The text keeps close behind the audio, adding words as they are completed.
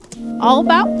All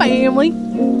about family.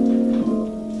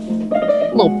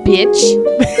 Little bitch.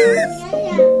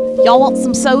 Y'all want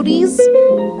some sodies?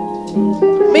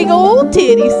 Big old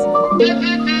titties.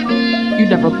 You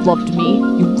never loved me,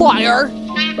 you liar.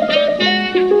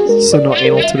 So no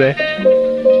anal today.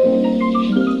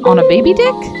 On a baby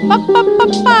dick?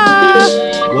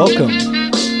 Welcome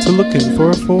to Looking for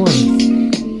a Fourth.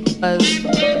 Was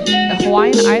a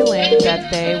Hawaiian island that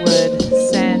they would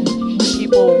send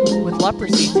people with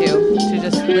leprosy to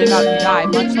just live out and die.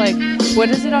 Much like, what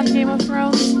is it on Game of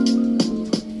Thrones?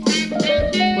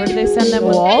 Where do they send them?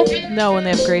 Wall? No, when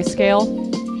they have grayscale.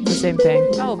 The same thing.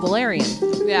 Oh, Valerian.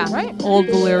 Yeah. Right. Old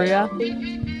Valyria.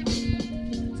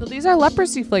 So these are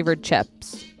leprosy flavored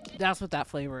chips. That's what that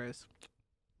flavor is.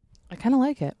 I kind of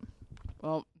like it.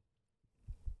 Well,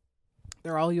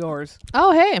 they're all yours.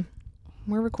 Oh, hey.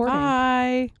 We're recording.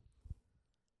 Hi.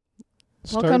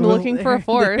 Welcome to Looking for a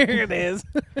Fourth. There it is.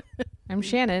 I'm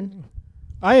Shannon.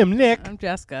 I am Nick. I'm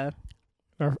Jessica.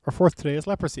 Our fourth today is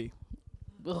leprosy.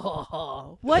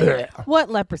 What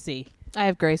leprosy? I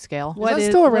have grayscale. What that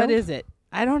still around? What is it?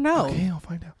 I don't know. Okay, I'll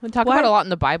find out. We talk What? about it a lot in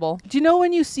the Bible. Do you know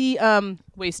when you see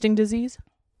Wasting disease.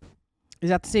 is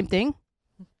that the same thing?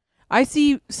 I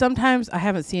see sometimes, I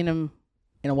haven't seen them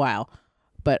in a while,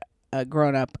 but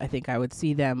growing up, I think I would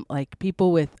see them like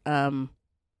people with no,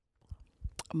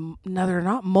 they're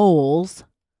not moles,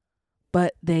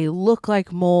 but they look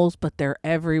like moles, but they're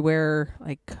everywhere,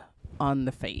 like on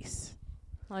the face.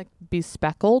 Like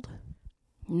bespeckled.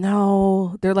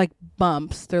 No, they're like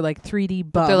bumps. They're like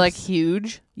 3D bumps. They're like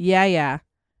huge. yeah,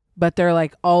 but they're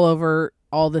like all over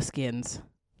all the skins.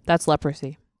 That's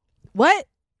leprosy. What?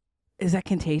 Is that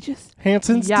contagious?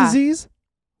 Hansen's Yeah. disease,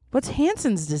 What's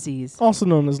Hansen's disease? also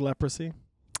known as leprosy.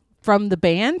 From the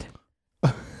band?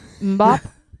 Mbop.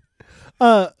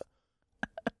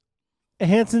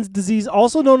 Hansen's disease,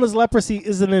 also known as leprosy,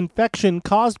 is an infection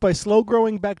caused by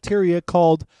slow-growing bacteria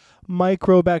called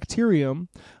Microbacterium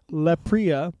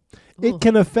leprae. It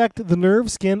can affect the nerve,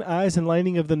 skin, eyes, and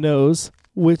lining of the nose.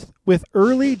 With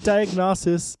early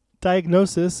diagnosis,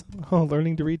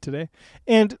 learning to read today,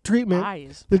 and treatment,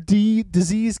 Eyes. the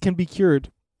disease can be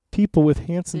cured. People with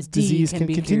Hansen's The D disease can can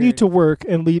be continue cured. to work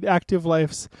and lead active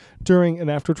lives during and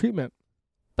after treatment.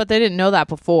 But they didn't know that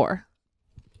before.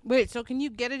 Wait, so can you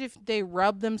get it if they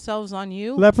rub themselves on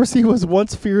you? Leprosy was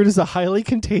once feared as a highly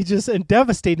contagious and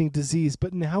devastating disease,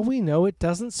 but now we know it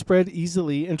doesn't spread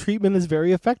easily and treatment is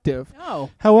very effective.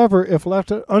 No. However, if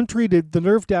left untreated, the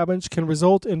nerve damage can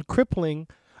result in crippling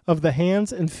of the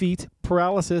hands and feet,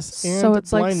 paralysis, and So it's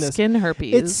blindness. like skin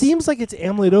herpes. It seems like it's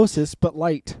amyloidosis, but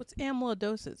light. What's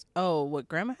amyloidosis? Oh, what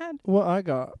Grandma had? What I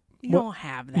got. You What- don't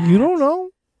have that. You don't know?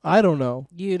 I don't know.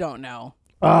 You don't know.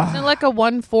 And like a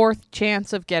 1/4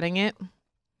 chance of getting it,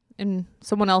 and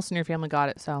someone else in your family got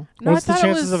it. So No, What's I the thought it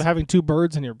chances was of having two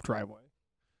birds in your driveway?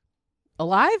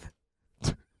 alive?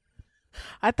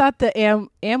 I thought the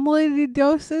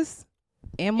amyloidosis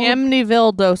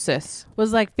amnivildosis.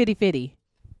 was like 50-50.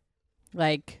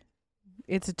 Like,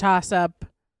 it's a toss-up.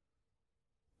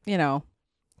 You know,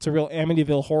 It's a real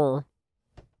Amityville horror.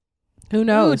 who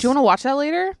knows? Ooh, do you want to watch that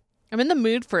later? I'm in the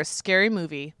mood for a scary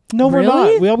movie. No, we're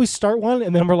Really? not. We always start one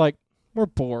and then we're like, we're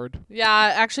bored. Yeah,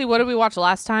 actually, what did we watch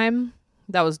last time?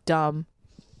 That was dumb.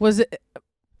 Was it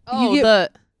Oh,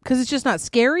 get- because it's just not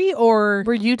scary, or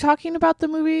were you talking about the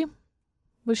movie?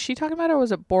 Was she talking about it, or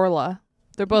was it Borla?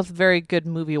 They're both very good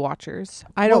movie watchers.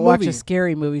 I don't What watch movie? a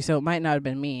scary movie, so it might not have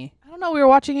been me. I don't know. We were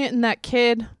watching it, and that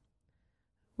kid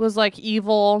was like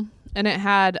evil, and it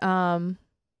had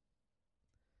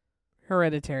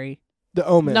Hereditary. The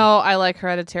Omen. No, I like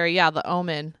Hereditary. Yeah, The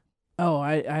Omen. Oh,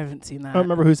 I haven't seen that. I don't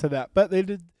remember who said that, but they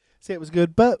did say it was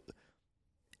good. But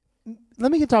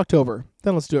let me get to October.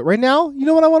 Then let's do it. Right now, you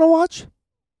know what I want to watch?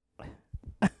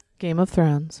 Game of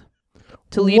Thrones.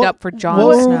 To lead What- up for Jon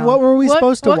what, Snow. What were we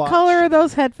supposed to What watch? color are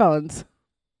those headphones?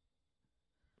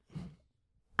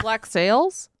 Black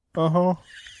Sails? Uh-huh.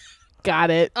 Got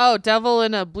it. Oh, Devil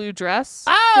in a Blue Dress?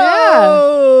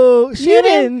 Oh, You Shannon,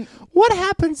 didn't. what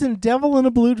happens in Devil in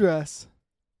a Blue Dress?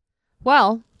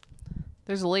 Well,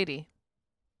 there's a lady.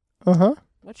 Uh-huh.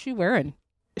 What's she wearing?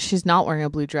 She's not wearing a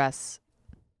blue dress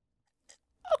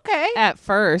Okay. at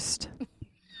first.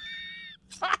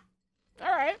 All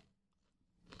right.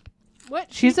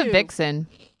 What? She's a vixen.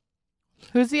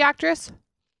 Who's the actress?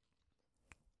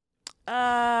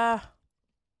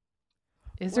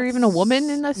 Is there even a woman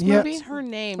in this Yeah. movie? What's her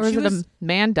name? Or is She it was, a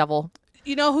man devil?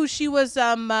 you know who she was?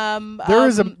 There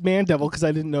is a man devil because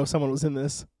I didn't know someone was in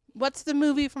this. What's the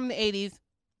movie from the 80s?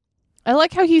 I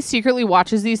like how he secretly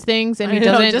watches these things and he I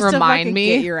know, doesn't just to remind fucking me.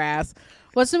 Get your ass.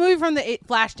 What's the movie from the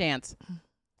Flashdance?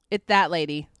 It's that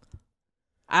lady.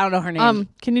 I don't know her name.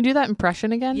 Can you do that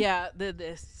impression again? Yeah,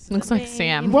 this Looks like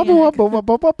Sam. Wubba, wubba,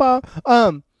 wubba, wubba,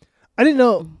 wubba. I didn't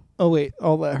know. Oh wait,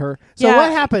 I'll let her. So Yeah.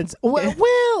 what happens?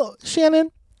 Well,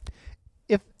 Shannon,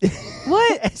 if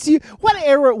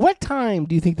what time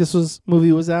do you think this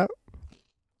movie was out?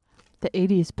 The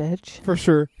 80s, bitch. For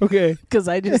sure. Okay. Because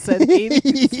I just said 80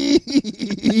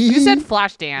 You said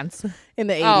Flashdance. in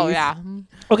the 80s. Oh, yeah.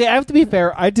 Okay, I have to be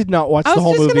fair. I did not watch I the was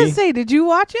whole just movie. gonna say, did you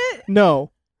watch it? No,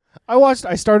 I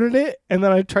started it, and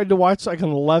then I tried to watch like an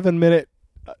 11-minute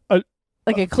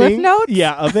Like a Cliff thing, Notes?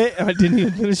 yeah, of it, and I didn't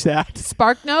even finish that.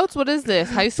 Spark Notes? What is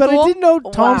this? High school? But I didn't know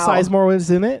Tom Wow. Sizemore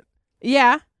was in it.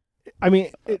 Yeah. I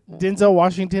mean, Denzel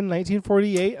Washington,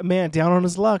 1948, a man down on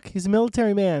his luck. He's a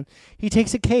military man. He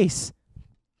takes a case.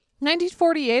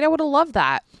 1948? I would have loved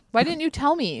that. Why didn't you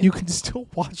tell me? You can still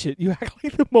watch it. You act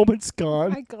like the moment's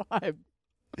gone. My God.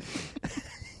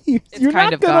 You're kind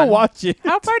not of gonna gone. watch it.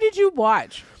 How far did you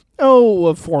watch?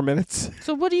 Oh, 4 minutes.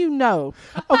 So what do you know?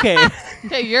 Okay.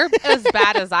 Okay, you're as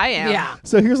bad as I am. Yeah.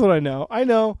 So here's what I know. I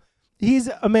know he's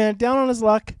a man down on his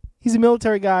luck. He's a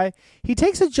military guy. He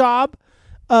takes a job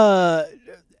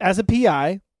as a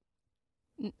PI.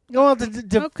 Well, to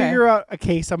Okay. figure out a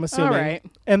case, I'm assuming. All right.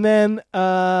 And then,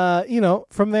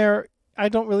 from there, I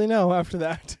don't really know after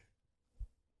that.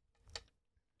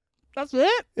 That's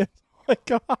it? Oh my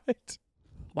God.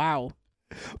 Wow.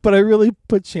 But I really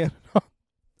put Shannon on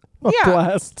Yeah.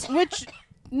 blast. Which,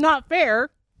 not fair,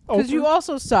 because Oh, you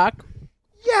also suck.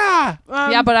 Yeah.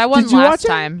 Yeah, but I won Did you last watch it?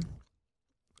 time.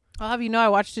 I'll have you know I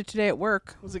watched it today at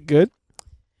work. Was it good?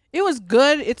 It was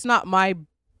good. It's not my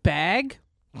bag.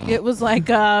 It was like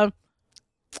it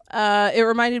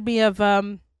reminded me of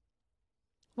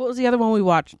what was the other one we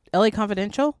watched? LA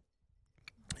Confidential,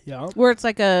 Yeah. where it's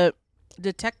like a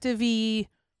detective-y,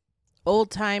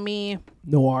 old-timey.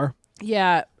 Noir.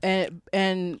 Yeah,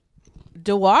 and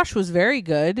DeWash was very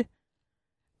good,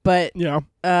 but Yeah.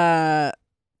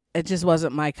 it just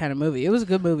wasn't my kind of movie. It was a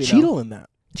good movie though. Cheadle in that.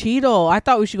 Cheadle. I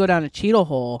thought we should go down a Cheadle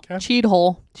hole. Okay. Cheat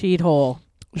hole. Cheat hole.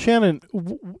 Shannon,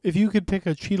 if you could pick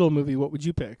a Cheadle movie, what would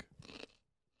you pick?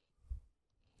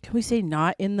 Can we say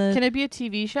not in the? Can it be a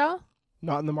TV show?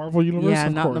 Not in the Marvel universe? yeah,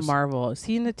 Of not in course. the Marvel. Is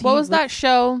he in the TV? What was that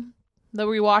show that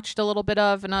we watched a little bit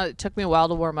of? And it took me a while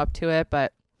to warm up to it,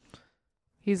 but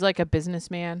he's like a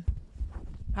businessman.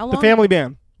 How The long? Family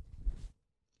Man.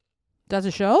 Does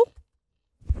a show?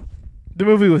 The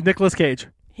movie with Nicolas Cage.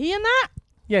 He in that?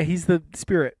 Yeah, he's the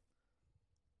spirit.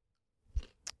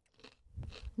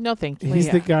 No, thank you. He's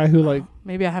yeah. the guy who, like,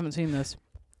 Maybe I haven't seen this.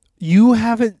 you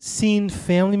haven't seen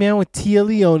Family Man with Tia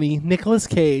Leone, Nicolas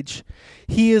Cage.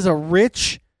 He is a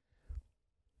rich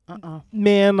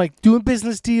man, like, doing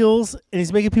business deals, and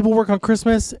he's making people work on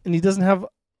Christmas, and he doesn't have,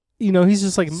 he's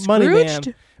just like money man,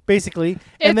 Scrooged? basically. It's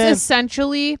And then,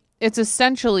 essentially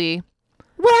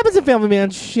what happens in Family Man,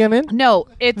 Shannon? no,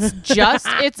 it's just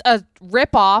it's a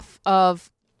ripoff of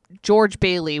George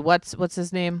Bailey. What's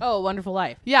his name? Oh, Wonderful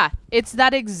Life. Yeah, it's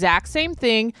that exact same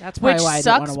thing. That's probably which why I didn't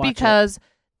sucks wanna watch because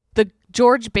the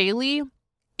George Bailey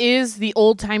is the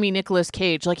old timey Nicolas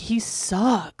Cage. Like, he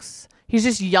sucks. He's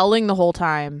just yelling the whole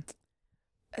time.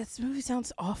 This movie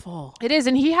sounds awful. It is,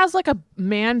 and he has like a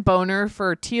man boner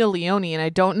for Tia Leone, and I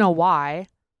don't know why.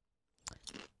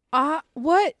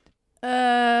 What?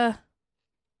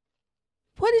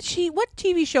 What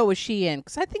TV show was she in?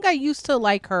 Because I think I used to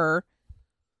like her.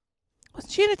 Was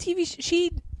she in a TV?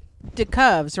 She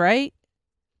DeCoves, right?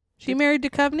 She married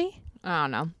Duchovny? I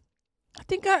don't know.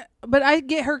 But I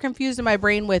get her confused in my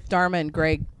brain with Dharma and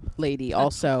Greg lady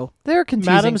also. They're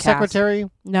confusing. Madam cast. Secretary,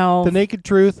 No, The Naked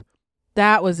Truth,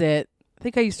 that was it. I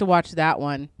think I used to watch that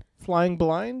one. Flying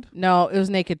Blind, No, it was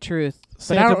Naked Truth. But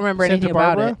Santa- I don't remember Santa anything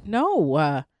about Barbara? it. No,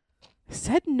 I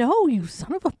said no, you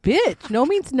son of a bitch. No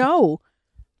means no.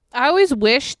 I always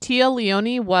wish Tia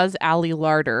Leone was Ali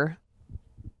Larder.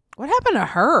 What happened to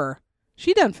her?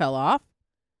 She done fell off.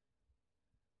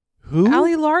 Who?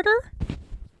 Allie Larder?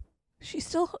 She's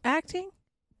still acting?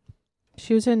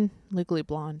 She was in Legally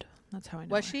Blonde. That's how I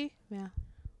know. Was her. she? Yeah.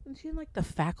 Was she in like The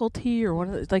Faculty or one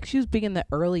of those? Like she was big in the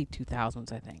early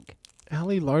 2000s, I think.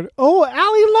 Allie Larder. Oh,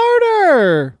 Allie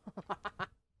Larder.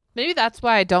 Maybe that's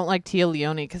why I don't like Tia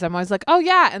Leone, because I'm always like, oh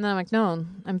yeah, and then I'm like, no,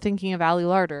 I'm thinking of Ali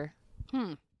Larder.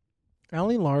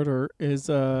 Allie Larder is.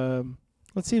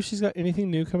 Let's see if she's got anything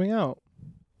new coming out.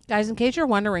 Guys, in case you're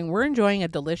wondering, we're enjoying a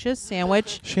delicious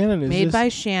sandwich Shannon is made just by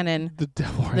Shannon the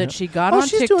devil. right that now. she got Oh, on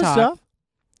she's TikTok. doing stuff.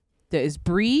 That is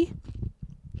brie,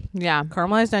 Yeah,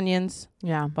 caramelized onions,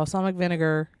 yeah. balsamic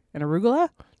vinegar, and arugula.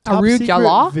 Top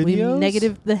Arugula? secret We videos?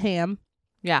 negative the ham.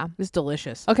 Yeah. It's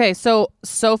delicious. Okay, so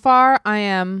far I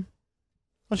am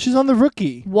Oh, she's on The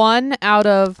Rookie. 1 out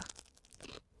of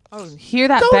Oh, hear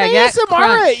that Don't baguette ASMR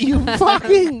crunch. it, you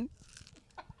fucking.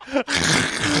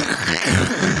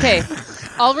 Okay,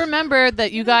 I'll remember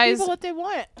that you guys. People what they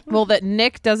want. Well, that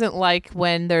Nick doesn't like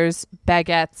when there's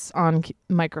baguettes on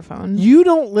microphone. You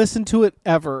don't listen to it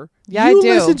ever. Yeah, you I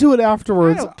do. listen to it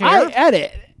afterwards. I don't care. I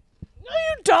edit. No,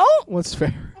 you don't. What's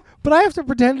fair? But I have to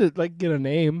pretend to like get a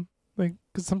name, like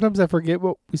because sometimes I forget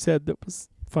what we said that was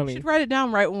You funny. should write it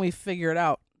down right when we figure it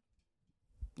out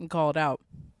and call it out.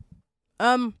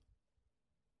 Don't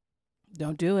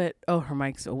do it. Oh, her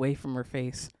mic's away from her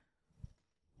face.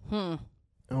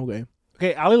 Okay.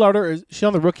 Okay, Ali Larder, is she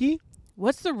on The Rookie?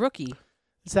 What's The Rookie?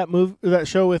 It's that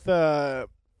show with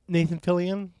Nathan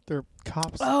Fillion. They're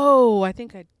cops. Oh, I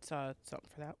think I saw something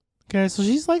for that. Okay, so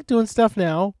she's like doing stuff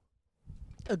now.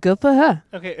 Good for her.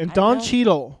 Okay, and I Don know.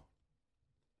 Cheadle.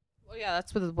 Well, yeah,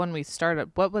 that's what when we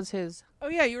started. What was his? Oh,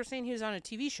 yeah, you were saying he was on a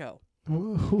TV show.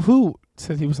 Who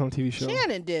said he was on a TV show?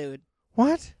 Shannon, dude.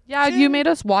 What? Yeah, you made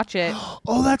us watch it.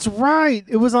 Oh, that's right.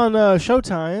 It was on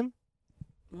Showtime.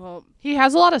 Well, He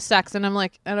has a lot of sex, and I'm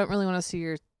like, I don't really want to see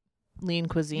your lean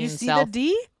cuisine you see self. the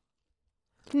D?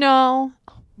 No.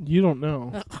 You don't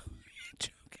know.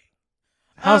 Joking.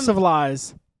 House of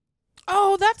Lies.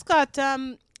 Oh, that's got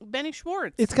Benny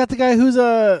Schwartz. It's got the guy who's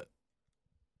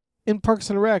in Parks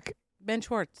and Rec. Ben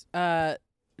Schwartz.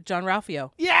 John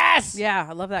Ralphio. Yes. Yeah,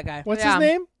 I love that guy. What's Yeah. his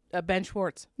name? Ben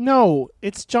Schwartz. No,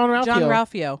 it's John Ralphio. John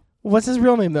Ralphio. What's his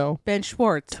real name though? Ben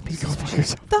Schwartz. Go fuck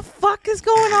yourself. The fuck is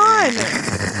going on?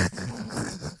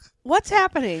 What's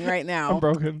happening right I'm now?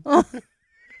 broken.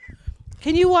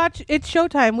 Can you watch? It's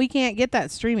Showtime. We can't get that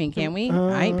streaming, can we?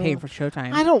 I ain't paying for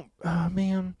Showtime. I don't. Oh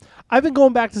man, I've been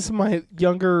going back to some of my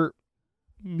younger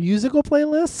musical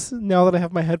playlists now that I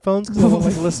have my headphones because I want to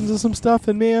like listen to some stuff.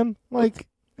 And man, like,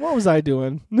 what was I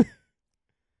doing?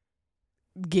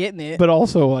 Getting it. But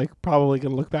also like probably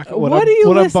gonna look back at what, What I'm, are you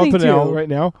what I'm listening bumping to? out right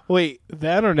now. Wait,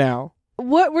 then or now?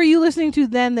 What were you listening to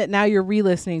then that now you're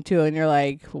re-listening to and you're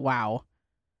like, wow.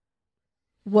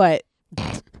 What?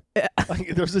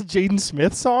 Like, there's a Jaden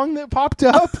Smith song that popped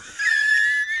up.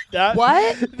 That-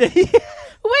 What?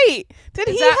 Wait, did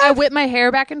Is he that I have... whip my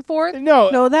hair back and forth?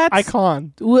 No, that's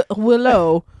Icon.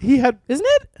 Willow, He had isn't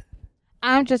it?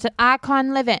 I'm just an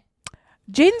icon living.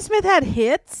 Jaden Smith had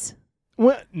hits?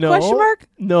 what? No Question mark?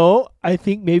 No, I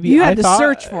think maybe You I had to thought-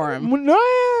 search for him. No,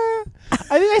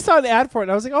 I think I saw an ad for it,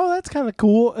 and I was like, "Oh, that's kind of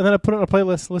cool." And then I put it on a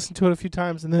playlist, listened to it a few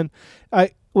times, and then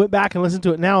I went back and listened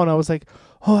to it now, and I was like,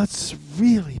 "Oh, that's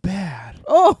really bad,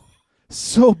 Oh,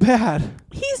 so bad."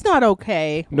 he's not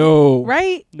okay, No,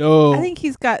 right? no. I think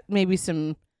he's got maybe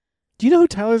some... Do you know who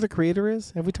Tyler the Creator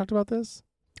is? Have we talked about this?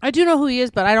 I do know who he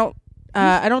is, but I don't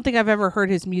think I've ever heard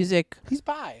his music. He's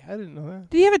bi. I didn't know that.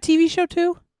 Did he have a TV show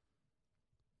too?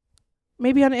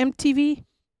 Maybe on MTV?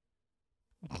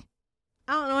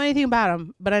 I don't know anything about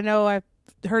him, but I know I've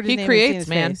heard his He name. creates, and seen his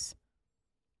man. face.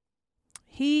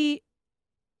 He,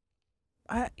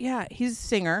 yeah, he's a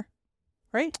singer,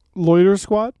 right? Loiter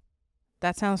Squad,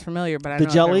 That sounds familiar, but I The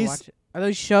don't know if I've ever Jellies? watched it. Are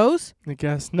those shows? I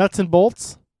guess. Nuts and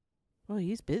Bolts. Oh,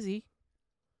 he's busy.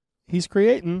 He's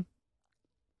creating.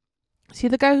 Is he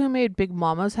the guy who made Big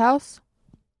Mama's House?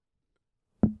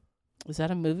 Is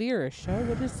that a movie or a show?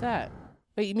 What is that?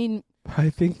 Wait, you mean I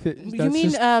think that you that's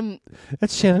mean just,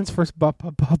 that's Shannon's first ba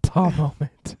ba ba ba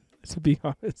moment. To be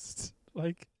honest,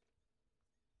 like.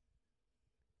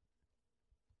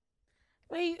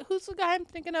 wait, who's the guy I'm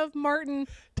thinking of? Martin.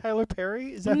 Tyler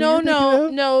Perry? Is that No, who you're thinking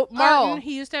of? no, Martin. Oh.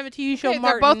 He used to have a TV show. Okay,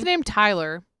 Martin. they're both named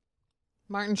Tyler.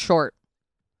 Martin Short.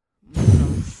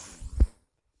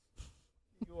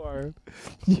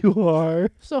 You are.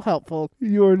 So helpful.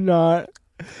 You're not.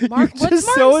 Mark, You're what's just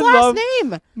Martin's so in last love.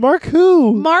 name? Mark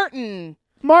who? Martin.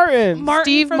 Martin. Martin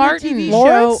Steve from Martin. the TV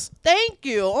Lawrence? show. Thank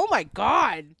you. Oh my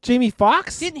God. Jamie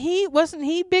Foxx? Didn't he? Wasn't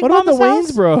he Big What about the Mama's Wayans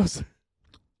House? Bros?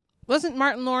 Wasn't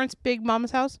Martin Lawrence Big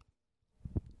Mama's House?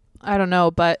 I don't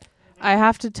know, but I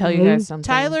have to tell you guys something.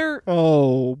 Tyler.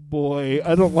 Oh boy,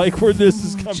 I don't like where this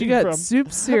is coming She got from.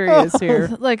 soup serious here.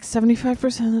 Like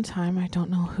 75% of the time, I don't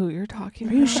know who you're talking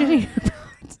Are you about. shitting?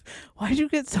 Why'd you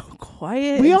get so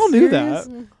quiet? We and all knew serious?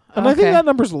 that. And I think Okay. that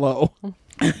number's low.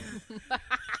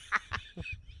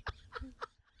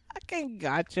 Okay,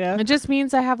 gotcha. It just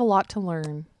means I have a lot to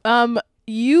learn.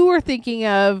 You were thinking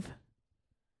of.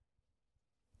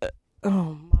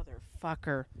 Oh,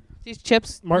 motherfucker. These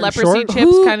chips, Martin leprosy Short? chips,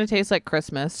 Who- kind of taste like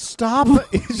Christmas. Stop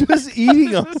just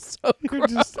eating them. So You're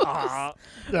just, gross.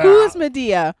 Who is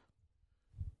Medea?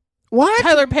 what?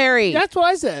 Tyler Perry. That's what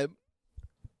I said.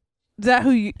 Is that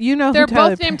who you know? They're who Tyler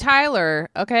both named Tyler,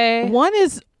 okay? One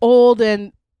is old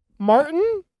and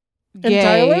Martin? gay,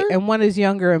 Tyler? and one is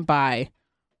younger and bi.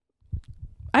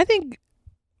 I think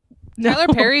No.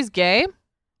 Tyler Perry's gay?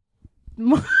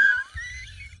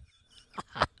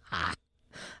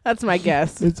 That's my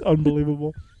guess. It's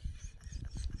unbelievable.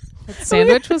 That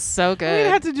sandwich was so We'd good.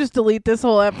 have to just delete this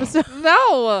whole episode.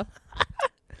 No.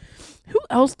 Who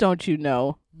else don't you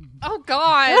know? Oh,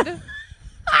 God.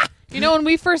 You know, when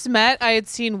we first met, I had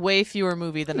seen way fewer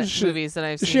movies than I've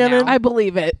seen Shannon, now. I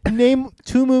believe it. Name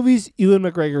 2 movies Ewan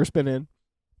McGregor's been in.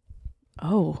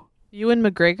 Oh. Ewan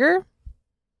McGregor?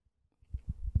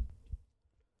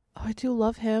 Oh, I do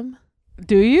love him.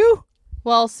 Do you?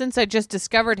 Well, since I just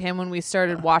discovered him when we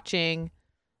started watching,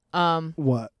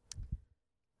 What?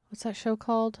 what's that show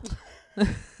called? It's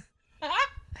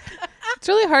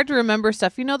really hard to remember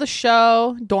stuff. You know the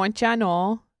show, Don't Ya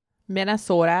Know,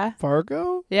 Minnesota?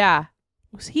 Fargo? Yeah.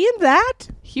 Was he in that?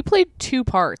 He played 2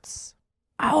 parts.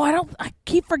 Oh, I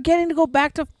keep forgetting to go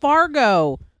back to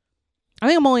Fargo. I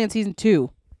think I'm only on season 2.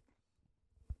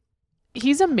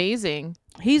 He's amazing.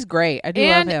 He's great. I do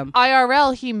And love him.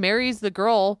 IRL, he marries the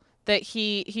girl that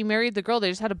he married the girl. They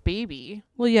just had a baby.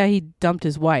 Well, yeah, he dumped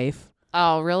his wife.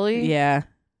 Oh, really? Yeah.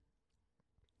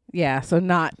 Yeah, so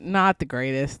not the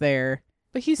greatest there.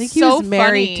 But I he's think so he was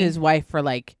married funny. to his wife for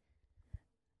like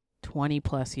 20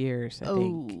 plus years, I Oh,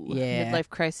 think. Yeah. midlife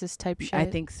crisis type shit. I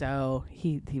think so.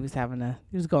 He was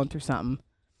going through something.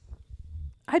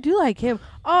 I do like him.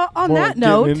 On More that like getting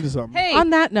note, into something. Hey, on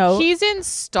that note, he's in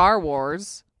Star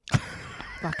Wars,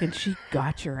 fucking she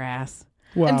got your ass.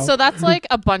 Wow. and so that's like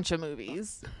a bunch of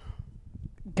movies.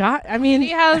 I mean,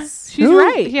 He has she's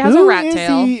right. He has a Who rat is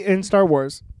tail. he in Star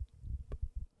Wars?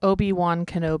 Obi-Wan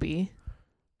Kenobi.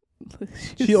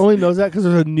 She only knows that because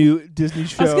there's a new Disney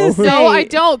show. was gonna say- No, I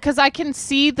don't, because I can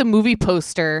see the movie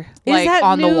poster Is like that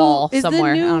on the new- wall is the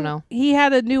somewhere. I new- don't know. He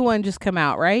had a new one just come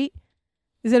out, right?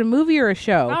 Is it a movie or a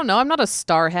show? I don't know. I'm not a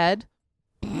starhead.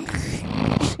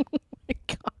 Oh my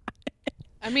God.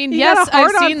 I mean, You yes, got a I've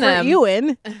hard-on seen for them.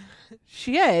 Ewan.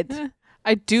 Shit.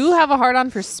 I do have a hard on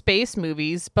for space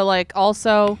movies, but like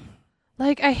also,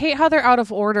 like I hate how they're out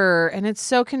of order and it's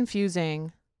so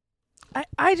confusing.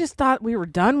 I just thought we were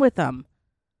done with them.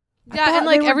 I Yeah, thought and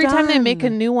like they were every time they make a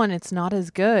done. new one, it's not as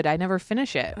good. I never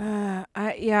finish it.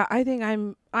 I think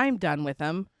I'm done with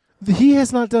them. He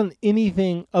has not done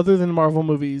anything other than Marvel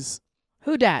movies.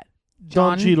 Who dat?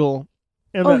 Don John? Cheadle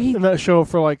in, Oh, in that show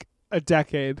for like a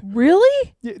decade.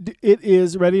 Really? It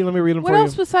is ready. Let me read them What for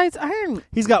else you. besides Iron?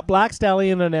 He's got Black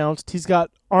Stallion announced. He's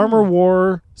got Armor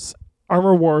Wars.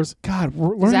 God,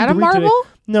 we're learning Is that to a read today. Marvel?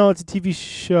 No, it's a TV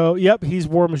show. Yep, he's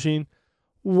War Machine.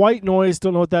 White Noise.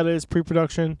 Don't know what that is.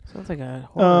 Pre-production. Sounds like a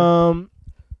horror.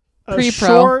 A Pre-pro.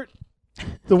 short.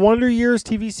 The Wonder Years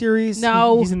TV series.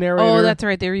 No. He's a narrator. Oh, that's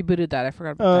right. They rebooted that. I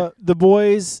forgot about The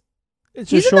Boys.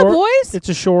 It's that. He's a in short. The Boys? It's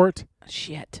a short.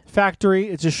 Shit. Factory.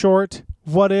 It's a short.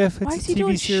 What If? It's Why a is he TV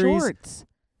doing series. shorts?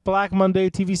 Black Monday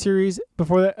TV series.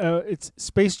 Before that, it's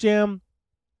Space Jam.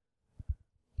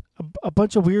 A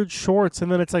bunch of weird shorts,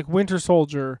 and then it's like Winter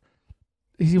Soldier.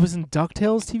 He was in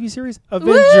DuckTales TV series.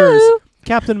 Avengers. Woo!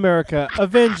 Captain America.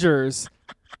 Avengers.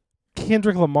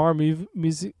 Kendrick Lamar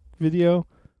music video.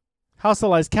 House of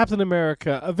Lies. Captain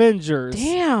America. Avengers.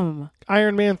 Damn.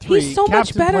 Iron Man 3. He's so much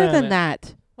Captain better Planet. than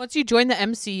that. Once you join the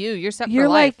MCU, you're set You're for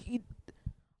life. like,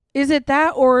 is it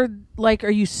that or like, are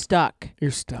you stuck?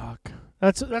 You're stuck.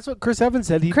 That's what Chris Evans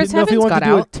said. He Chris didn't know if he Evans wanted got to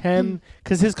do out. 10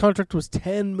 because his contract was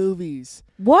 10 movies.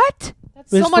 What?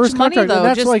 That's His so much first money, contract, and though.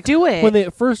 that's Just like do it. When they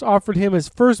first offered him his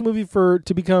first movie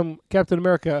to become Captain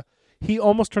America, he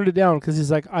almost turned it down because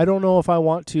he's like, I don't know if I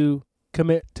want to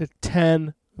commit to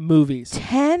 10 movies.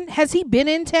 10? Has he been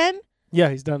in 10? Yeah,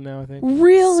 he's done now, I think.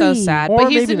 Really? So sad. Or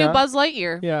But he's maybe the new not. Buzz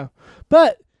Lightyear. Yeah.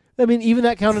 But, I mean, even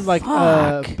that counted like,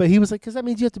 Fuck. but he was like, because that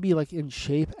means you have to be like in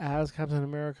shape as Captain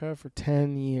America for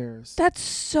 10 years. That's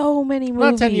so many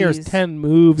movies. Not 10 years, 10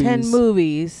 movies. 10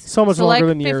 movies. So much So longer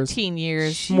like than years. 15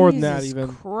 years. More than that, Jesus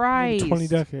even. Christ. 20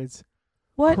 decades.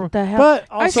 What the hell? But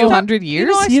I also, 200 years?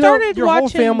 You know, I you know, started your whole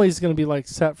watching. family's going to be like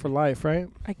set for life, right?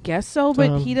 I guess so, but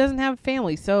Um, he doesn't have a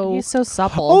family, so He's so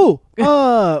supple.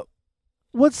 Oh,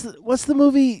 what's the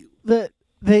movie that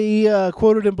they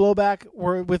quoted in Blowback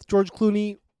where with George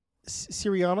Clooney,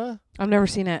 Syriana? I've never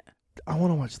seen it. I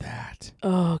want to watch that.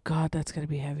 Oh God, that's gonna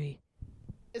be heavy.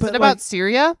 Is but it about like-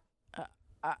 Syria?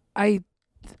 I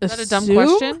Is that a dumb assume?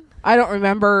 question? I don't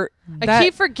remember. I that.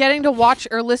 keep forgetting to watch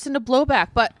or listen to Blowback,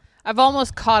 but I've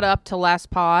almost caught up to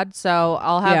last pod, so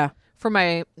I'll have Yeah. for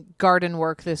my garden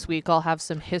work this week. I'll have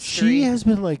some history. She has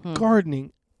been like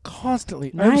gardening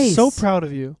constantly. I'm so Nice. proud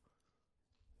of you.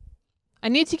 I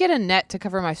need to get a net to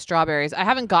cover my strawberries. I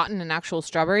haven't gotten an actual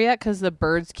strawberry yet because the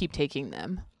birds keep taking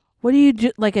them. What do you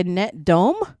do? Like a net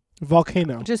dome?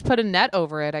 Volcano. Just put a net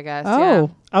over it, I guess. Oh,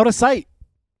 Out of sight.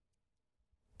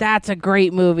 That's a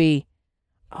great movie.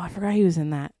 Oh, I forgot he was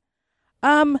in that.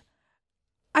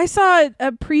 I saw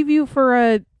a preview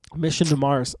for Mission to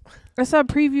Mars.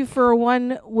 a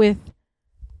one with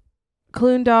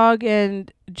Clune Dog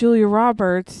and Julia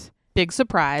Roberts. Big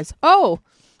surprise. Oh,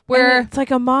 where And it's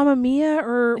like a Mamma Mia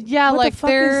or yeah, what like the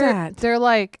fuck is that? they're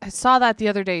like I saw that the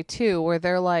other day too, where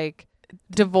they're like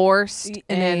divorced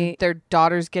And and their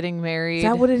daughter's getting married. Is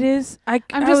that what it is? I'm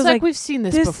I just was like we've seen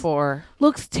this this before.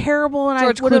 looks terrible, and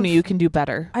George I would have. Clooney, you can do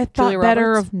better. I thought Julia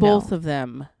better Roberts? of both of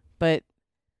them, but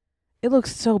it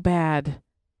looks so bad.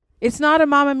 It's not a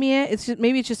Mamma Mia. It's just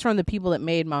maybe it's just from the people that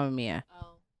made Mamma Mia. Oh.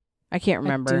 I can't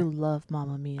remember. I do love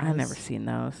Mamma Mia. I've never seen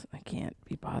those. I can't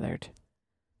be bothered.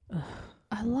 Ugh.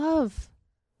 I love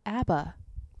ABBA.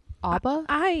 ABBA?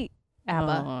 I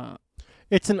ABBA.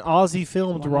 It's an Aussie filmed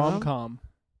One of them? rom-com.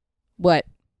 What?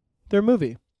 Their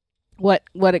movie, What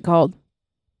it called?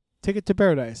 Ticket to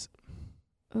Paradise.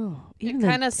 Oh, It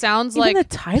kind of sounds even like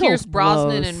the title Pierce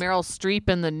Brosnan blows. and Meryl Streep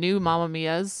in the new Mamma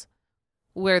Mias,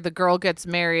 where the girl gets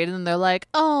married and they're like,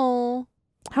 "Oh,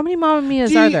 How many Mamma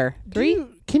Mias Do are you- there? do 3?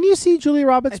 you- Can you see Julia I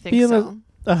Roberts think being so."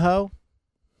 a hoe?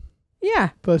 Yeah.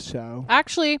 For show.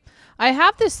 Actually, I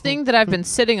have this thing that I've been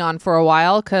sitting on for a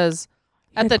while because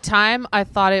at the time I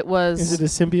thought it was Is it a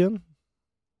Symbian?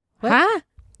 What? Huh?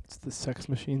 It's the sex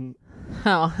machine.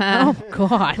 Oh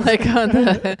God.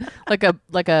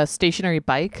 like a stationary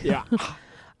bike. Yeah.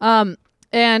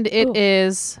 And it Ooh.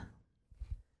 is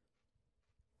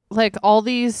like all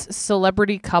these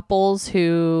celebrity couples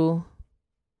who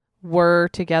were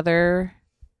together.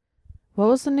 What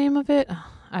was the name of it?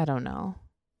 I don't know.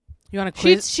 You want to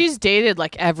quiz? She's dated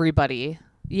like everybody.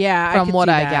 Yeah, from could what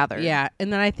see I that. gathered. Yeah,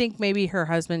 and then I think maybe her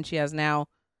husband she has now,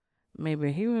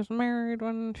 maybe he was married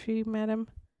when she met him.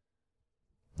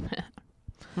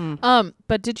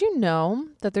 But did you know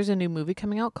that there's a new movie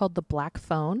coming out called The Black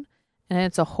Phone, and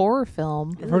it's a horror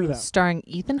film I've heard of that. starring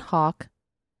Ethan Hawke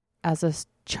as a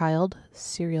child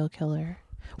serial killer.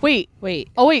 Wait,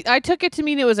 oh wait, I took it to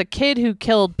mean it was a kid who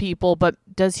killed people, but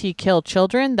does he kill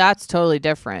children? That's totally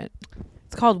different.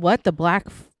 It's called what? The Black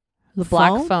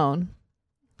Phone.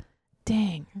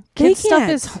 Dang, They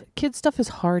kid stuff is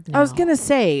hard now. I was gonna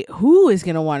say, who is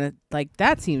gonna want to like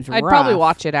that? Seems I'd rough. probably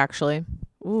watch it actually.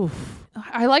 Oof.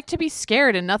 I like to be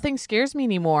scared, and nothing scares me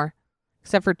anymore,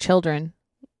 except for children.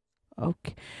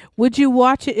 Okay. Would you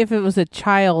watch it if it was a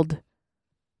child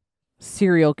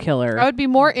serial killer I would be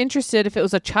more interested if it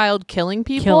was a child killing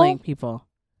people. killing people?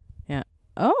 Yeah.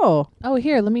 Oh. Oh,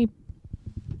 here, let me.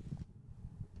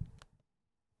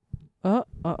 Oh.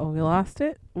 We lost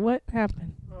it. What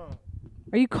happened?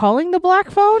 Are you calling the Black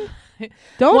Phone?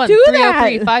 Don't do that.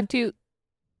 1-303-52.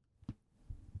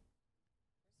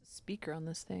 Speaker on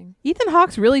this thing. Ethan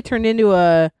Hawke's really turned into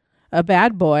a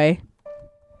bad boy.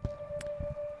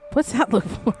 What's that look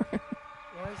for?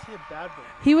 Why is he a bad boy?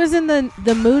 He was in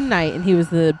the Moon Knight, and he was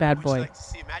the bad boy.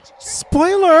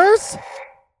 Spoilers!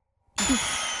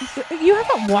 You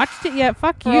haven't watched it yet.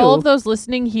 Fuck For you. all of those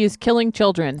listening, he is killing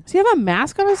children. Does he have a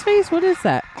mask on his face? What is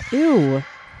that? Ew.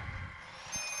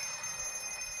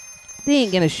 They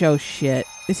ain't gonna show shit.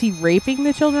 Is he raping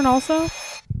the children also?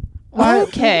 Why-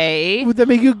 Okay. Would that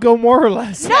make you go more or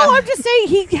less? No, I'm just saying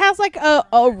he has like a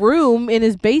room in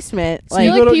his basement. So Like,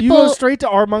 you, like go you go people- straight to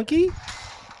our monkey?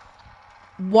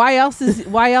 why else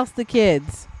the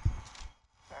kids?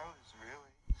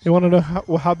 You want to know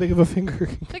how big of a finger?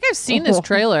 I think I've seen this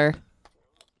trailer.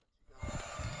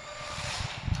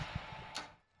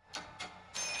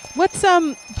 What's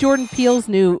Jordan Peele's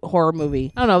new horror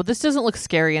movie? I don't know. This doesn't look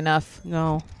scary enough.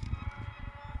 No.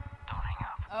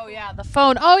 Oh, yeah. The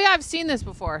phone. Oh, yeah. I've seen this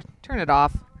before. Turn it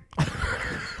off.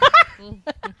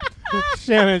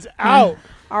 Shannon's out.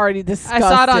 Already disgusted. I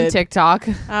saw it on TikTok.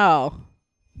 Oh.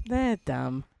 That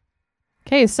dumb.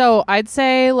 Okay, so I'd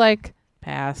say like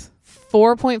Pass.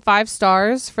 4.5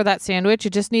 stars for that sandwich.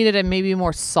 It just needed maybe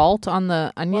more salt on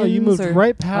the onions. Well, you moved or-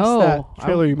 right past Oh, that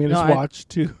trailer you made no, us I- watch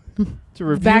to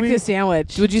review Back it. to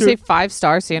sandwich. Would you Sure. say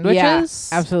 5-star sandwiches?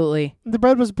 Yeah, absolutely. The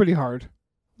bread was pretty hard. I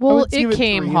Well, would give it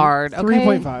came 3. hard. Okay.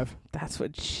 3.5. That's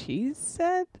what she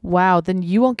said. Wow, then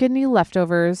you won't get any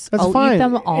leftovers. That's I'll fine. eat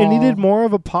them all. It needed more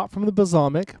of a pop from the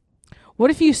balsamic. What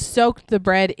if you soaked the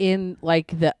bread in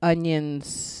like the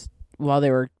onions while they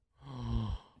were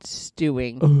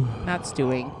stewing? Not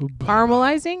stewing.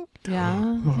 Caramelizing? Yeah. I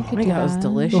Oh could my do god, it was that.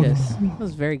 delicious. It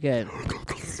was very good.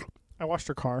 I washed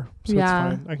her car, so Yeah.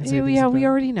 it's fine. I can say Yeah, things like we that.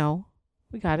 already know.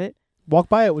 We got it. Walk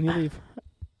by it when you leave.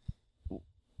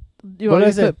 You What want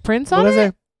is to it? put prints What on is it?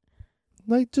 it?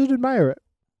 Like, just admire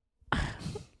it.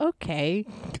 Okay.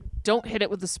 Don't hit it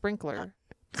with the sprinkler.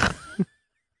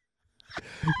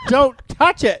 Don't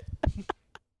touch it.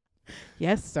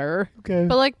 Yes, sir. Okay.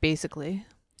 But like basically.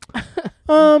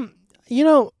 You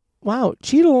know, wow,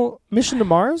 Cheadle, Mission to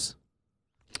Mars?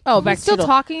 Oh, We're back still to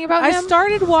talking about I him?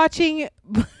 started watching. Is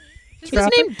his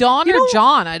Traffic? name Don You or know-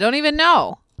 John? I don't even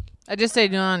know. I just say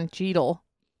Don Cheadle.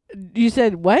 You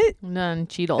said what? None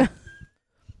Cheadle.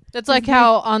 That's like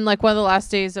how on like one of the last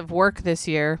days of work this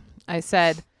year, I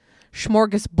said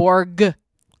smorgasbord.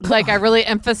 Like I really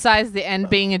emphasized the end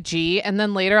being a G, and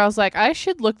then later I was like, I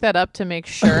should look that up to make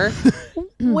sure.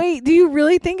 Wait, do you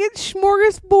really think it's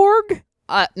smorgasbord?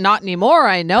 Not anymore.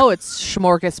 I know it's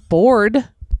smorgasbord.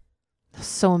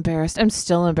 So embarrassed. I'm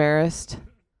still embarrassed.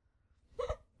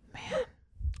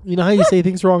 You know how you say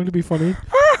things wrong to be funny?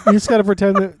 You just got to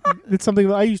pretend that it's something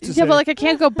that I used to say. Yeah, but like I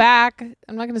can't go back.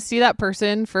 I'm not going to see that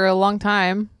person for a long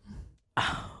time.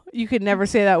 You could never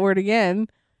say that word again.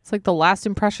 It's like the last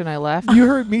impression I left. You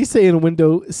heard me saying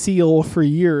window seal for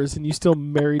years, and you still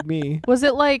married me. Was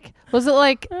it like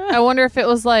I wonder if it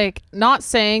was like not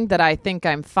saying that I think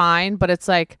I'm fine, but it's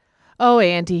like, oh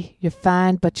Andy, you're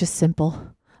fine, but you're simple.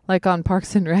 Like on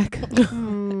Parks and Rec.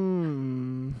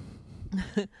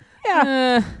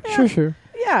 Yeah. Sure.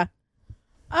 Yeah.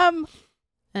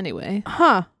 Anyway.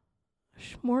 Huh.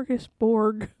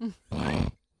 Smorgasbord.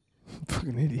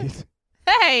 Fucking idiot.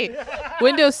 Hey,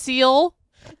 window seal.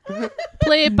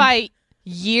 Play it by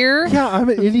year. Yeah, I'm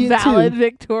an idiot Valid too.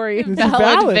 Victorian. It's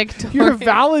Valid Victoria. You're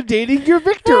validating your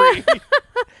victory.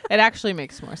 It actually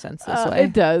makes more sense this way.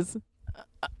 It does.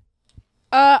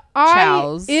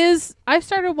 Chows. I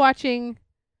started watching.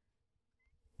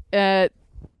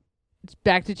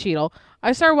 Back to Cheadle.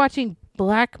 I started watching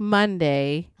Black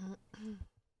Monday,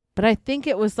 but I think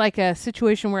it was like a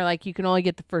situation where like you can only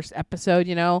get the first episode.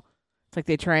 You know, it's like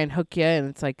they try and hook you, and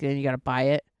it's like then you got to buy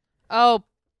it. Oh,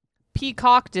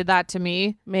 Peacock did that to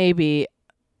me Maybe,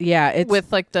 yeah. It's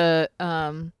with like the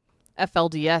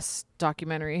FLDS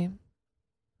documentary.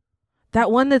 that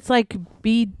one that's like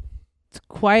Be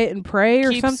Quiet and Pray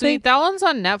or Keep something. Sweet. That one's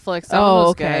on Netflix. That one Oh, was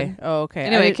okay. good. Oh, okay.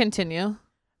 Anyway, continue.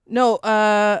 No,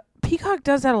 Peacock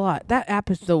does that a lot. That app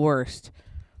is the worst.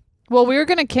 Well, we were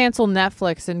going to cancel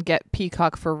Netflix and get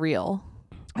Peacock for real.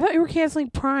 I thought you were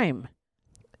canceling Prime.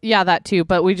 Yeah, that too,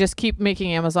 but we just keep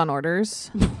making Amazon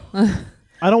orders.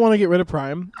 I don't want to get rid of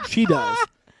Prime. She does.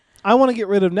 I want to get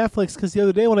rid of Netflix because the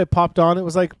other day when I popped on, it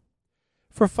was like,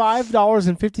 for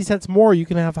 $5.50 more, you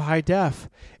can have a high def.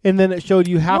 And then it showed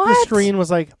you half the What? screen was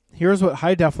like, here's what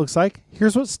high def looks like.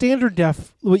 Here's what standard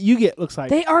def, what you get looks like.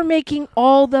 They are making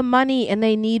all the money and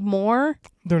they need more.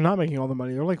 They're not making all the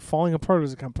money. They're like falling apart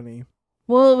as a company.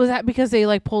 Well, was that because they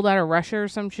like pulled out of Russia or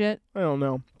some shit? I don't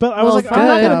know. But I Well, was like, I'm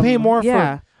not good. going to pay more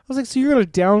Yeah. for... I was like, so you're going to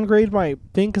downgrade my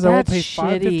thing because I won't pay That's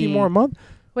 $5.50 shitty. more a month?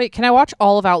 Wait, can I watch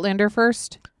all of Outlander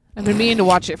first? I've been meaning to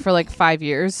watch it for like 5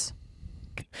 years.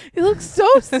 It looks so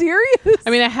serious. I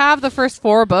mean, I have the first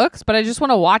 4 books, but I just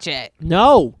want to watch it.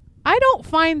 No. I don't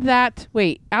find that.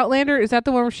 Wait, Outlander, is that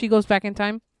the one where she goes back in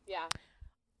time? Yeah.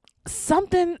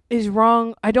 Something is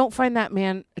wrong. I don't find that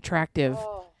man attractive.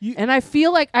 You- And I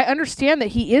feel like I understand that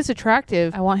he is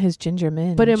attractive, I want his ginger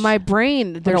minge. but in my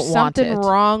brain, there's don't want something it.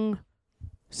 wrong,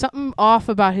 something off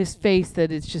about his face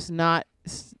that it's just not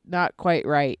quite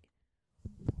right.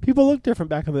 People look different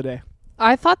back in the day.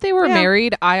 I thought they were Yeah.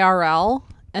 married IRL,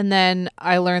 and then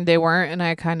I learned they weren't, and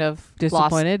I kind of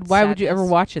Disappointed. lost Why would you ever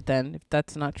sadness. watch it then if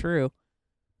that's not true?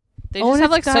 They Oh, just and have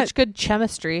it's like got- such good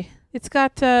chemistry. It's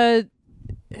got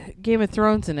Game of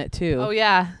Thrones in it too. Oh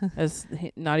yeah, As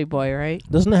Naughty Boy, right?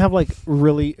 Doesn't it have like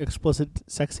really explicit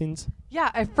sex scenes?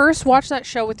 yeah. I first watched that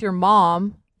show with your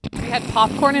mom. We had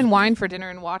popcorn and wine for dinner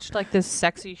and watched like this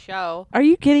sexy show. Are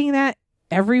you getting that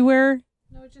everywhere?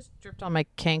 No, it just dripped on my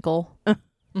cankle.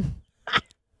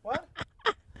 What?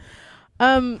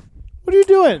 What are you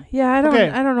doing? Yeah, I don't. Okay.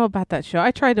 I don't know about that show.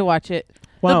 I tried to watch it.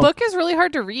 Wow. The book is really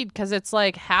hard to read because it's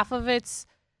like half of it's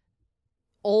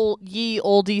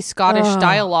oldie Scottish Ugh.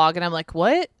 dialogue, and I'm like,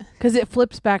 what? Because it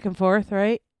flips back and forth,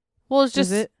 right? Well, it's Does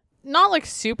just it? not like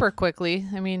super quickly.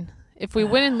 I mean, if we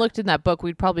went and looked in that book,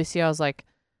 we'd probably see I was like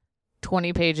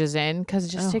 20 pages in because it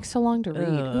just Oh. takes so long to read.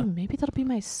 Ugh. Ooh, maybe that'll be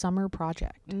my summer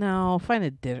project. No, find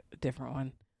a different one.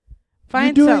 You're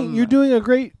Find doing, something. you're doing a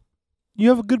great... You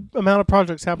have a good amount of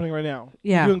projects happening right now.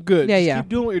 Yeah. You're doing good. Yeah, Just yeah. keep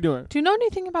doing what you're doing. Do you know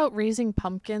anything about raising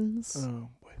pumpkins? Oh,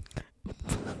 boy.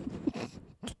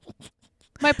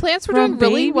 My plants were From doing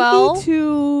really baby well.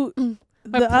 to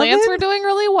My the plants oven? were doing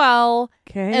really well.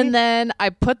 Okay. And then I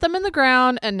put them in the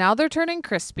ground, and now they're turning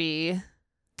crispy.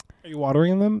 Are you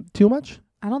watering them too much?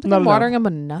 I don't think Not I'm enough. watering them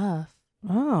enough.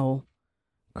 oh,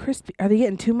 crispy. Are they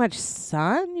getting too much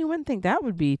sun? You wouldn't think that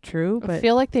would be true, I but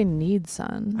feel like they need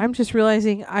sun. I'm just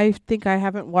realizing I think I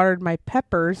haven't watered my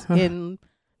peppers in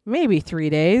maybe 3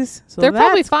 days. So They're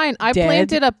probably that's fine. I dead.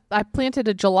 planted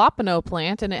a jalapeno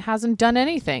plant and it hasn't done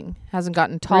anything. Hasn't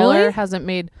gotten taller. Really? Hasn't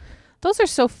made. Those are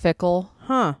so fickle.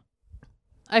 Huh.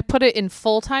 I put it in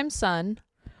full-time sun.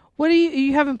 What are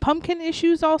you having pumpkin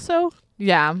issues also?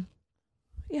 Yeah.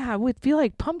 Yeah, I would feel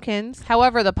like pumpkins.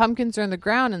 However, the pumpkins are in the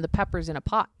ground and the pepper's in a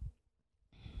pot.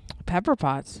 Pepper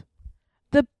pots.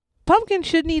 The pumpkin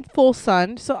should need full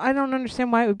sun, so I don't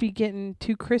understand why it would be getting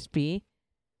too crispy.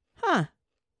 Huh.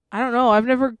 I don't know. I've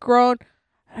never grown. Did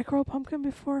I grow a pumpkin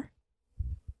before?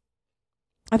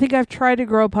 I think I've tried to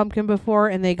grow a pumpkin before,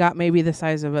 and they got maybe the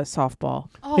size of a softball.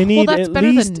 Oh, They need that's at better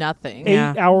least than nothing. 8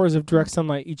 Yeah. hours of direct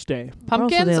sunlight each day.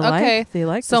 Pumpkins? Oh, so Okay. They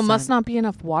like So the must sun. not be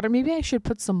enough water. Maybe I should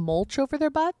put some mulch over their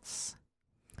butts,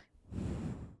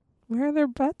 Where are their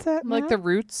butts at? like Matt? the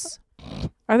roots.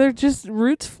 Are there just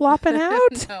roots flopping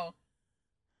out? No.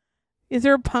 Is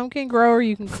there a pumpkin grower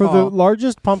you can For call? the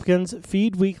largest pumpkins,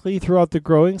 feed weekly throughout the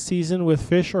growing season with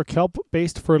fish or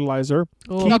kelp-based fertilizer.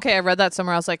 Ugh. Okay, I read that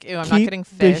somewhere. I was like, ew, I'm not Keep getting the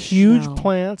fish. huge No.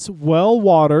 plants well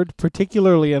watered,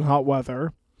 particularly in hot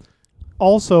weather.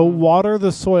 Also, water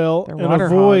the soil They're and water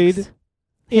avoid hogs.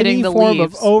 Hitting any the form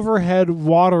leaves. of overhead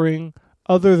watering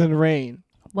other than rain.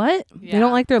 What? They Yeah.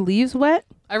 don't like their leaves wet?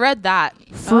 I read that.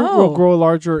 Fruit Oh. will grow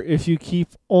larger if you keep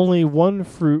only one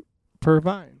fruit per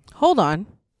vine. Hold on.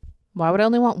 Why would I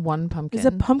only want one pumpkin? Is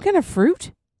a pumpkin a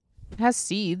fruit? It has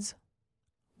seeds.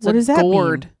 It's What a does that mean?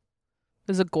 gourd.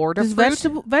 Is a gourd a Does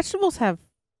fruit? vegetables have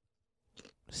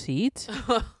seeds?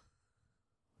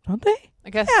 Don't they? I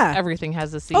guess Yeah. everything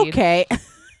has a seed. Okay.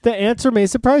 The answer may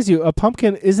surprise you. A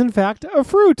pumpkin is, in fact, a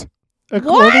fruit.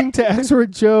 According to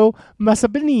expert Joe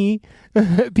Masabini,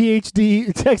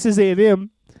 PhD, Texas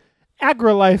A&M,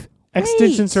 AgriLife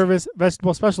Extension Wait. Service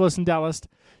vegetable specialist in Dallas.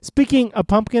 Speaking, a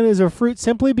pumpkin is a fruit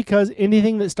simply because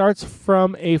anything that starts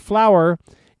from a flower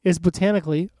is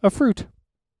botanically a fruit.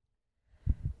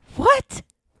 What?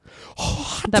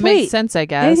 That Wait, makes sense, I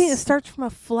guess. Anything that starts from a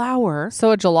flower.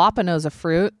 So a jalapeno's a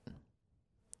fruit.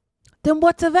 Then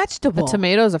what's a A vegetable?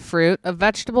 tomato's a fruit. A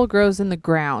vegetable grows in the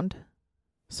ground.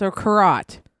 So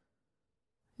carrot.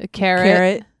 A carrot.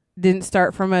 Carrot didn't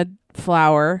start from a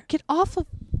flower. Get off of.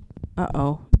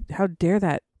 Uh-oh. How dare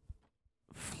that?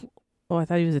 Oh, I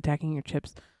thought he was attacking your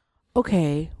chips.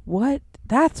 Okay. What?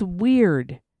 That's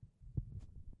weird.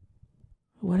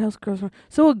 What else grows from...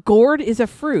 So a gourd is a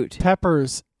fruit.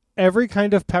 Peppers. Every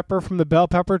kind of pepper from the bell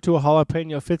pepper to a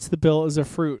jalapeno fits the bill as a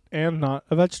fruit and not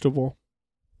a vegetable.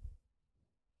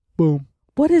 Boom.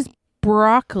 What is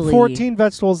broccoli? 14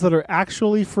 vegetables that are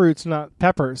actually fruits, not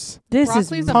peppers. This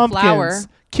Broccoli's is a Pumpkins, flower.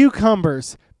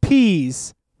 cucumbers,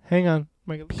 peas. Hang on.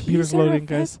 My computer's Peas are a loading,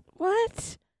 guys.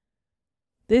 What?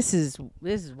 This is wild.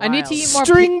 I need to eat more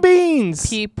String beans.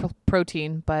 pea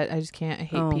protein, but I just can't. I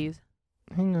hate Oh. peas.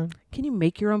 Hang on. Can you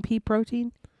make your own pea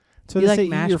protein? So You they like say eat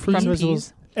mashed your fruits and From vegetables.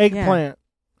 peas. Eggplant.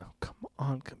 Oh, come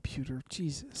on, computer.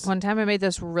 Jesus. One time I made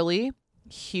this really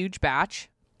huge batch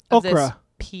of this Okra.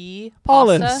 pea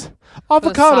Olives. pasta. The sauce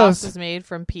Avocados. was made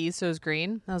from peas, so it was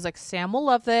green. I was like, Sam will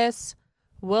love this.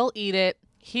 We'll eat it.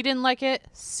 He didn't like it.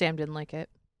 Sam didn't like it.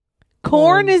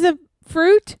 Corn Corn. is a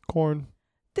fruit? Corn.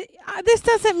 This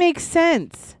doesn't make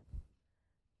sense.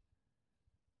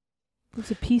 It's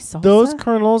a pea salsa? Those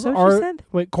kernels Is that what you are. said?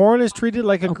 Wait, corn is treated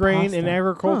like a Oh, grain in pasta.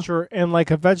 agriculture and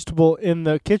like a vegetable in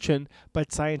the kitchen,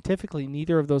 but scientifically,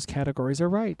 neither of those categories are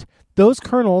right. Those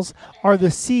kernels are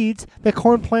the seeds that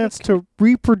corn plants to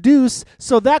reproduce,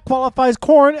 so that qualifies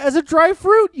corn as a dry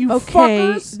fruit. You Okay,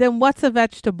 fuckers. then what's a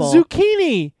vegetable?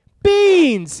 Zucchini,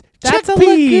 beans, That's a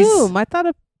chickpeas. legume. I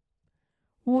thought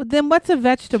then what's a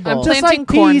vegetable? I'm Just planting like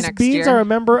corn peas, next beans year. are a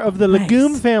member of the Nice.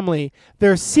 legume family.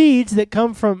 They're seeds that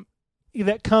come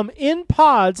in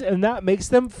pods, and that makes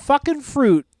them fucking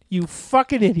fruit. You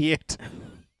fucking idiot.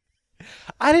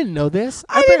 I didn't know this.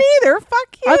 I didn't either.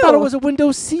 Fuck you. I thought it was a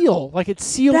window seal, like it's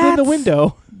sealed in the That's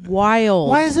window. wild.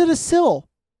 Why is it a sill?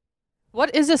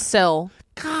 What is a sill?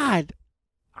 God,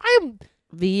 I'm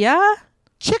Via?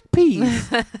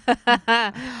 chickpeas.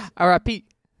 R.I.P.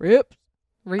 Rip.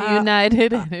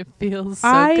 Reunited, and it feels so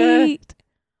I good.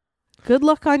 Good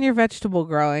luck on your vegetable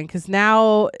growing, because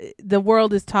now the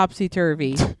world is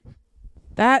topsy-turvy.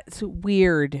 That's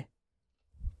weird.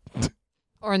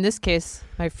 Or in this case,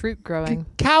 my fruit growing.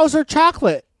 Cows are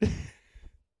chocolate.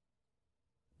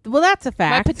 Well, that's a My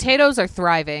fact. potatoes are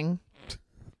thriving.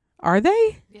 Are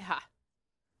they? Yeah.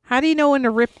 How do you know when to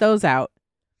rip those out?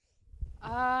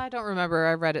 I don't remember.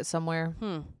 I read it somewhere.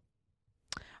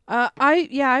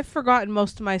 I've forgotten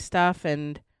most of my stuff,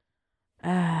 and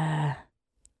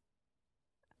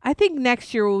I think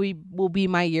next year will be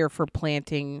my year for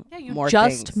planting more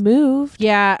just things. moved.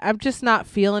 Yeah, I'm just not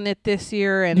feeling it this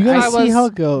year, and You I gotta see how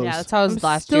it goes. Yeah, that's how it was I'm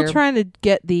last still year. trying to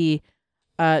get the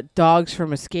dogs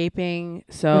from escaping.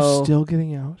 We're So still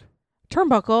getting out.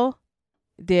 Turnbuckle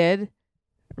did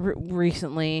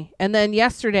recently, and then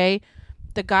yesterday,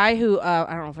 the guy who I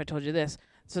don't know if I told you this.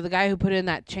 So the guy who put in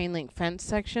that chain link fence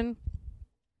section,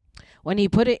 when he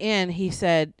put it in, he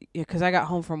said, because I got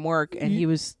home from work and he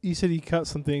was You said you cut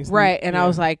some things. right, and I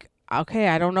was like, okay,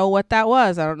 I don't know what that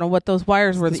was. I don't know what those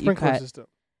wires were the that you sprinkler cut. system.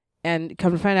 And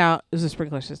come to find out, it was a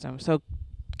sprinkler system. So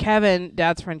Kevin,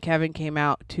 Dad's friend Kevin, came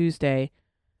out Tuesday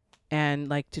and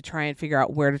to try and figure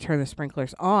out where to turn the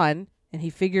sprinklers on, and he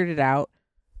figured it out.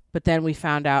 But then we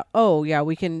found out, oh yeah,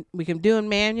 we can do them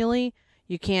manually.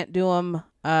 You can't do them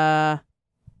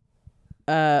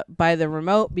by the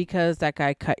remote because that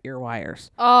guy cut your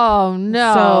wires. Oh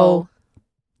no! So,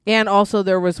 and also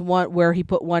there was one where he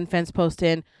put one fence post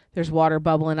in. There's water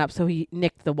bubbling up, so he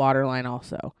nicked the water line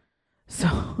also. So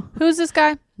Who's this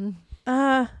guy?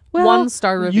 well,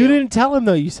 1-star review. You didn't tell him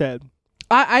though. You said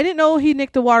I didn't know he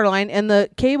nicked the water line, and the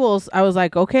cables. I was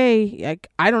like, okay,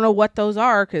 I don't know what those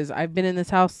are because I've been in this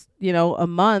house, a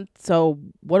month. So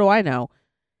what do I know?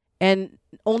 And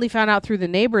only found out through the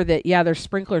neighbor that there's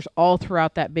sprinklers all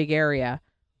throughout that big area.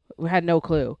 We had no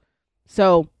clue.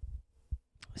 So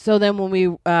then when we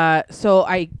so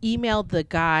I emailed the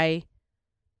guy,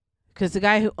 because the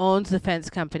guy who owns the fence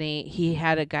company, he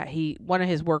had a guy. One of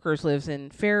his workers lives in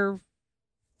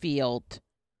Fairfield,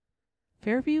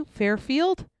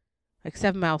 like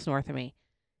 7 miles north of me,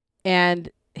 and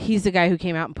he's the guy who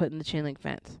came out and put in the chain link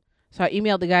fence. So I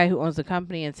emailed the guy who owns the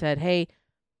company and said, hey,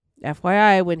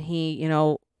 FYI, when he,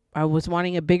 I was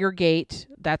wanting a bigger gate.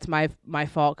 That's my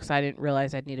fault because I didn't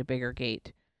realize I'd need a bigger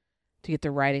gate to get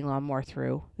the riding lawnmower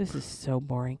through. This is so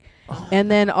boring. And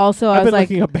then also I I've was been like,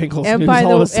 looking up Bengals and news by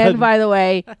all of a the sudden. by the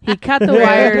way, he cut the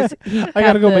wires. I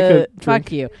gotta go make a fuck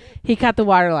drink. you. He cut the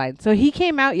water line. So he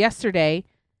came out yesterday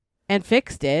and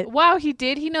fixed it. Wow, he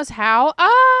did. He knows how.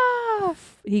 Ah,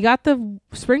 He got the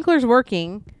sprinklers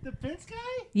working. The fence guy?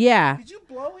 Yeah. Did you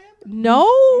blow him? No.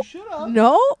 You should have.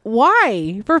 No.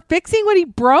 Why? For fixing what he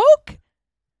broke?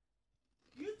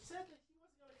 You said that he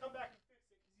wasn't going to come back and fix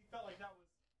it because he felt like that was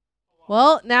a lot.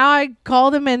 Well, now I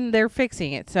called him and they're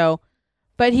fixing it. So,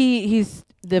 but he's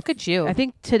the. look at you. I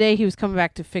think today he was coming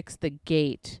back to fix the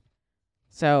gate.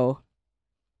 So,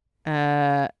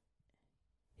 yeah,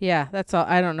 that's all.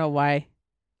 I don't know why.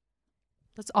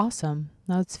 That's awesome.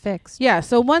 Now it's fixed. Yeah,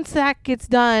 so once that gets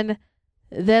done,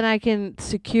 then I can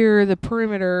secure the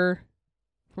perimeter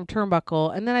from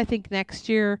Turnbuckle, and then I think next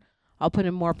year I'll put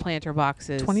in more planter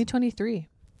boxes. 2023.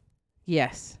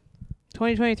 Yes.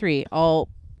 2023. I'll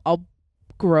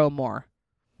grow more.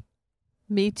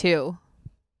 Me too.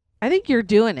 I think you're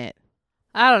doing it.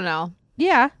 I don't know.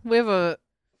 Yeah. We have a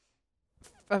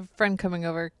friend coming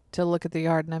over to look at the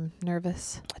yard, and I'm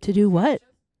nervous. To do what?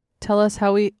 Tell us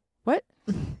how we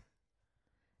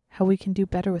can do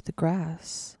better with the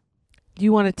grass. Do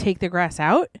you want to take the grass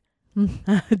out?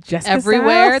 Just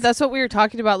Everywhere. That's what we were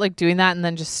talking about, like doing that and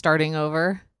then just starting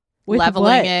over. With leveling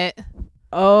what? it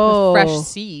Oh. with fresh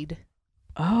seed.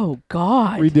 Oh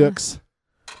God. Redux.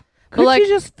 Could like- you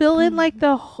just fill in like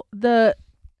the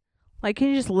like? Can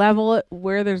you just level it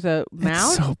where there's a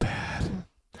mound? It's so bad.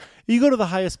 You go to the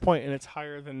highest point and it's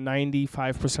higher than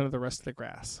 95% of the rest of the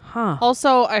grass. Huh.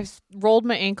 Also, I rolled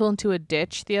my ankle into a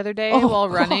ditch the other day while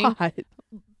running, God.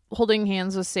 holding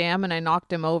hands with Sam, and I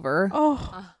knocked him over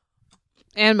Oh.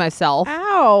 and myself.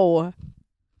 Ow.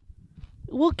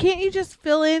 Well, can't you just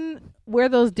fill in where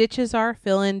those ditches are?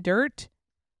 Fill in dirt,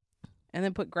 and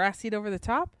then put grass seed over the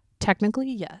top.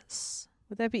 Technically, yes.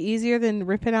 Would that be easier than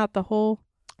ripping out the whole?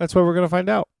 That's what we're going to find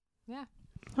out.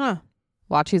 Huh.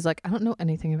 Watch, he's like, I don't know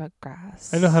anything about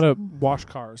grass. I know how to wash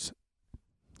cars.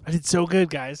 I did so good,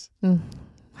 guys. Mm.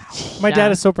 My Yeah.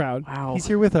 dad is so proud. Wow. He's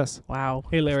here with us. Wow.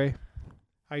 Hey, Larry.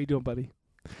 How you doing, buddy?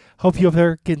 Hope you up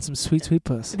there getting some sweet, sweet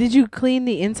puss. Did you clean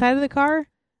the inside of the car?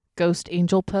 Ghost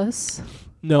angel puss.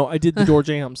 No, I did the door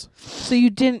jams. So you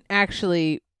didn't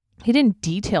actually. He didn't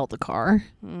detail the car.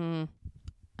 Mm,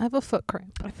 I have a foot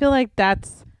cramp. I feel like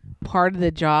that's part of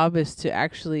the job is to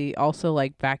actually also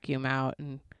like vacuum out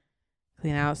and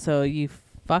clean out. So you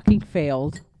fucking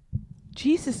failed.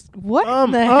 Jesus, what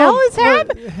the hell is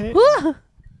happening? Hey,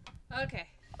 Okay.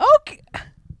 Okay,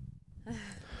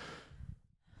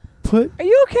 put are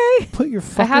you okay? put your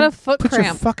fucking I had a foot put your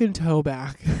cramp. fucking toe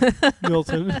back,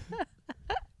 Milton.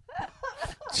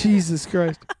 Jesus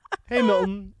Christ. Hey,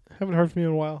 Milton. Haven't heard from you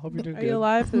in a while. Hope you're doing Are good. you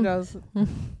alive? Who knows?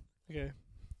 Okay.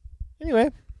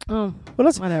 Anyway, Oh, what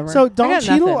else? whatever. So Don I got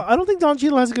Cheadle, nothing. I don't think Don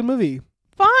Cheadle has a good movie.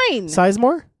 Fine. fine.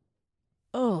 Sizemore?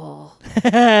 Oh,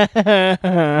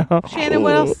 Shannon, Shannon,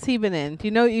 what else has he been in? Do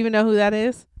you even know who that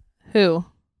is? Who?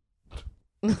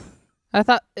 I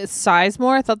thought it's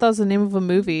Sizemore. I thought that was the name of a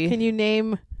movie. Can you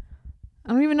name? I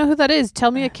don't even know who that is.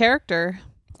 Tell me a character.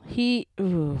 I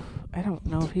don't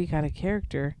know if he got a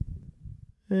character.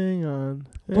 Hang on.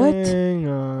 What? Hang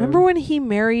on. Remember when he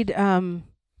married the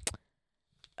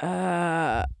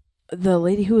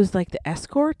lady who was like the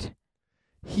escort?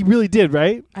 He really did,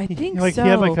 right? I think Like so. he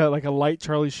had like a light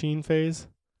Charlie Sheen phase.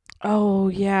 Oh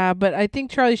yeah, but I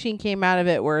think Charlie Sheen came out of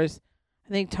it, whereas I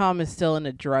think Tom is still in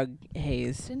a drug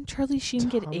haze. Didn't Charlie Sheen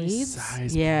get Tommy AIDS?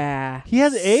 Sizemore. Yeah. He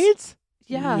has AIDS?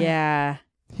 Yeah. Yeah.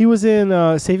 He was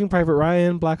in Saving Private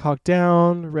Ryan, Black Hawk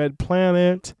Down, Red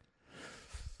Planet.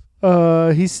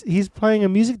 He's playing a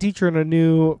music teacher in a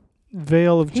new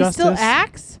Veil of He Justice. still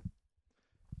acts?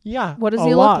 Yeah. What does a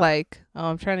he lot. look like? Oh,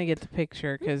 I'm trying to get the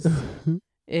picture because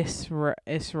it's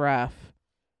rough.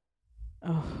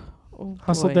 Oh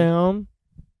Hustle boy. Down.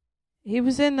 He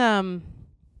was in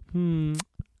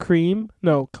Cream.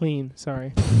 No, Clean.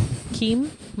 Sorry. Keem?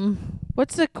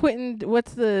 what's the Quentin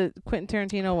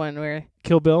Tarantino one where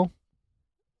Kill Bill.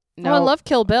 no Oh, I love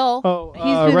Kill Bill. Oh, He's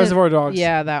been in- Reservoir Dogs.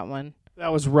 Yeah, that one.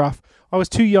 That was rough. I was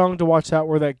too young to watch that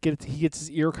where he gets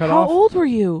his ear cut How off. old were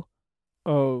you?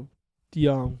 Oh,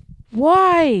 young.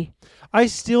 Why? I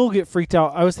still get freaked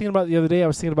out. I was thinking about it the other day. I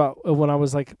was thinking about when I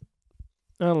was like,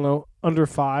 I don't know, under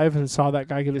 5 and saw that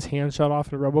guy get his hand shot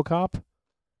off in RoboCop.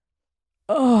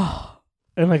 Oh.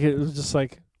 And like it was just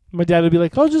like my dad would be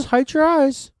like, "Oh, just hide your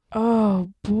eyes."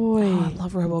 Oh boy. Oh, I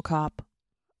love RoboCop.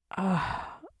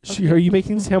 Are you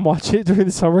making Sam watch it during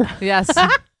the summer? Yes.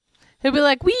 He'll be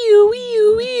like, wee you, wee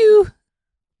you, wee you.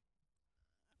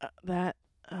 That.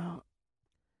 Oh.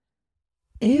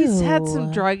 He's had some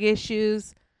Ew. drug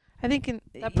issues. I think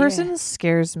That person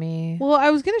scares me. Well, I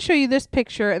was gonna show you this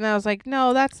picture, and I was like,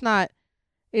 no, that's not.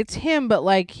 It's him, but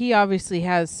like he obviously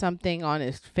has something on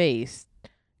his face.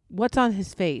 What's on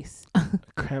his face?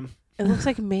 Creme. It looks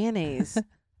like mayonnaise.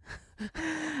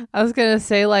 I was going to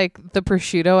say, like, the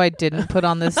prosciutto I didn't put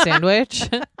on this sandwich.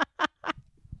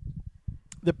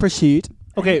 The Pursuit.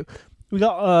 Okay, we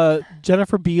got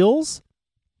Jennifer Beals.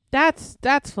 That's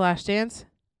Flashdance.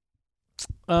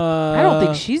 I I don't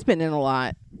think she's been in a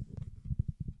lot.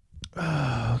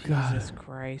 Oh God. Jesus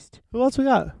Christ. Who else we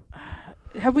got?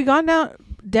 Have we gone down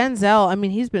Denzel? I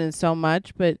mean, he's been in so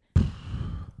much, but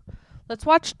Let's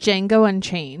watch Django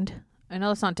Unchained. I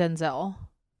know it's not Denzel.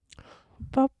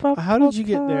 How did you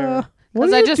get there? What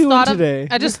Because are I you just doing thought today?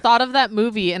 I just thought of that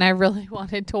movie and I really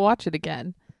wanted to watch it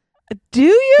again. Do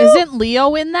you? Isn't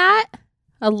Leo in that?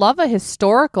 I love a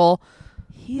historical.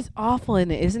 He's awful in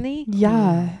it, isn't he?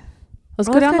 Yeah. Let's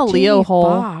Oh, go it's down the got Leo Jamie hole.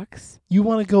 Foxx. You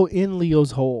want to go in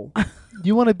Leo's hole.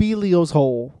 You want to be Leo's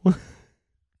hole.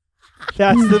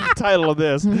 That's the title of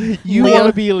this. You Leo- want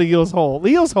to be Leo's hole.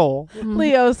 Leo's hole.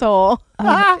 Leo's hole.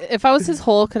 If I was his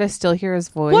hole, could I still hear his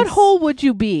voice? What hole would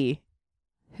you be?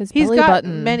 His He's belly got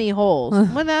button. many holes.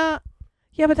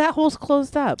 Yeah, but that hole's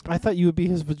closed up. I thought you would be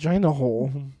his vagina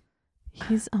hole.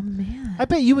 He's a man. I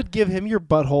bet you would give him your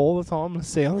butthole. That's all I'm going to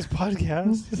say on this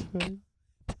podcast.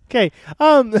 Okay.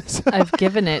 So I've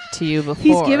given it to you before.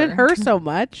 He's given her so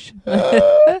much.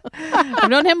 I've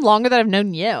known him longer than I've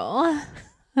known you.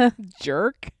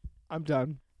 Jerk. I'm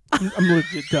done. I'm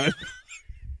legit done.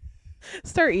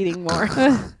 Start eating more.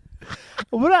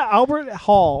 What about Albert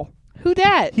Hall? Who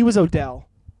dat? He was Odell.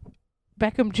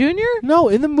 Beckham Jr.? No,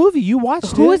 in the movie you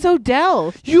watched Who it. is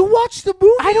Odell? You watched the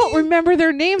movie? I don't remember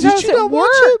their names. I Did was you at not work.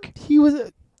 watch it? He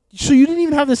was. So you didn't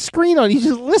even have the screen on. You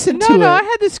just listened to it. No, I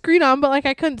had the screen on, but like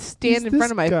I couldn't stand Who's in front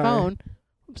this of my guy? phone.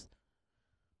 Oops.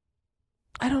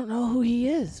 I don't know who he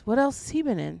is. What else has he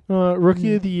been in?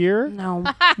 Rookie of the Year, No.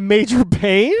 Major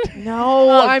Payne, No.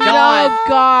 Oh, I'm God. Oh,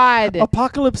 God.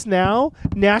 Apocalypse Now,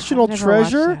 National I've never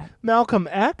watched Treasure, that. Malcolm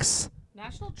X,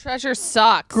 National Treasure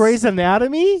sucks. Grey's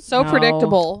Anatomy. So No.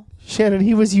 predictable. Shannon,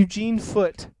 he was Eugene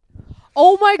Foote.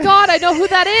 Oh my God, I know who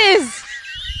that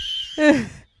is.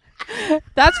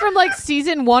 That's from like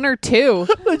season 1 or 2.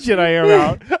 Legit, I am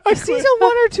out. Season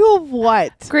 1 or 2 of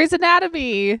what? Grey's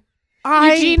Anatomy.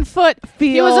 I Eugene Foote.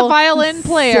 He was a violin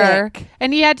player, sick.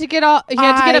 and he had to get a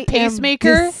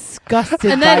pacemaker.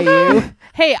 Disgusted And by then, you.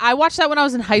 hey, I watched that when I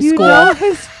was in high You school. know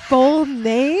his full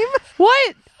name?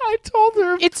 What? I told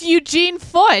her. It's Eugene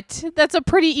Foote. That's a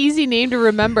pretty easy name to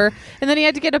remember. And then he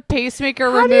had to get a pacemaker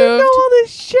How removed. do you know all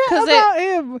this shit 'Cause about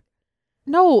him?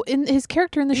 No, in his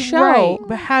character in the show. Right,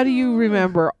 but how do you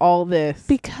remember all this?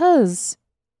 Because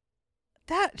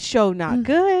That show not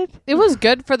good. it was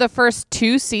good for the first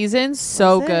 2 seasons.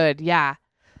 So Was it? good. Yeah.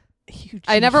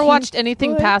 I never watched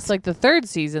anything What? past like the 3rd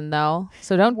season though,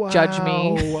 so don't judge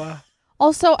me. Wow.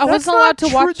 Also, I That's wasn't allowed to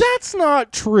not watch That's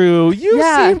not true. You've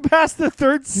Yeah. seen past the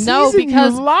 3rd season. No,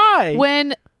 because you lie.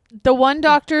 when the one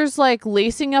doctor's like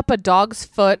lacing up a dog's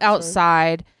foot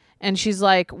outside, and she's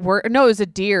like, no, it was a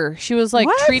deer. She was like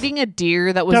What? treating a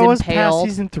deer that was that was past impaled.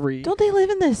 season 3. Don't they live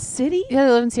in the city? Yeah,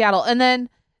 they live in Seattle. And then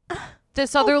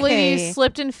this other lady Okay.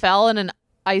 slipped and fell, and an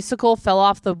icicle fell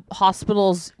off the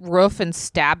hospital's roof and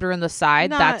stabbed her in the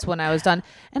side. Not- That's when I was done.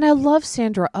 And I love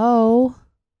Sandra Oh.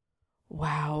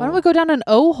 Wow. Why don't we go down an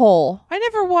O hole? I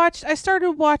never watched. I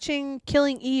started watching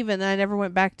Killing Eve, and then I never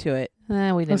went back to it. We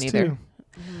didn't Us either. too.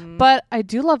 But I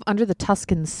do love Under the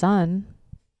Tuscan Sun.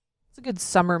 It's a good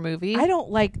summer movie. I don't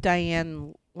like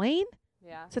Diane Lane.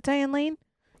 Yeah. Is it Diane Lane?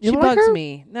 You She like bugs her?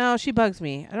 me. No, she bugs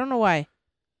me. I don't know why.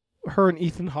 Her and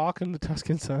Ethan Hawke in the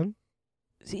Tuscan Sun,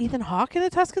 Is Ethan Hawke in the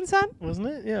Tuscan Sun? wasn't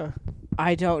it? Yeah.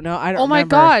 I don't know. I don't. Oh my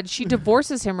remember. God, she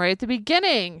divorces him right at the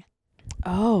beginning.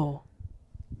 Oh,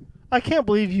 I can't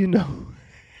believe you know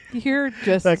you're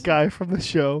just. that guy from the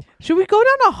show. Should we go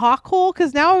down a Hawk hole?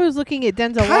 Because now I was looking at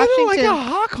Denzel Kind of Washington like a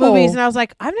Hawk movies, hole. and I was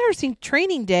like, I've never seen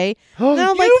Training Day. Oh,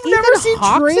 No, like, you've never Ethan seen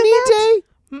Hawke's in Training that? Day?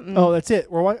 Mm-mm. Oh, that's it.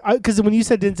 Because when you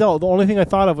said Denzel, the only thing I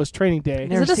thought of was Training Day.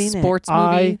 Never Is it a seen it. sports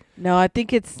movie? No, I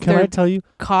think it's Can I they're tell you?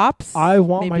 cops. I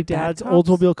want Maybe my bad dad's cops?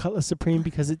 Oldsmobile Cutlass Supreme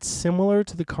because it's similar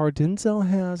to the car Denzel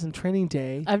has in Training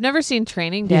Day. I've never seen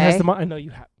Training He has Day. the I know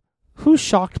you have. Who's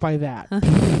shocked by that?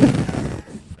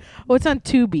 Oh, it's on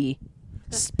Tubi.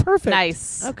 It's perfect.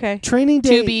 Nice. Okay. Training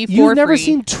Day. Tubi You've for never free.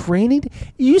 seen Training Day?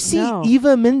 You see No.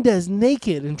 Eva Mendes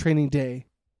naked in Training Day.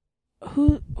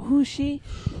 Who's she?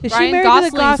 Is Ryan she married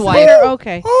Gosling's to the Gosling? wife.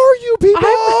 Okay. Are you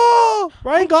people?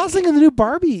 Ryan Gosling in the new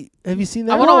Barbie. Have you seen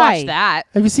that? I want to Why? watch that.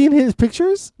 Have you seen his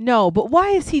pictures? No, but why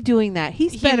is he doing that?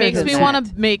 He's He better makes than me that. want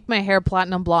to make my hair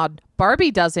platinum blonde.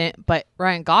 Barbie doesn't, but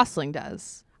Ryan Gosling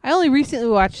does. I only recently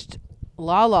watched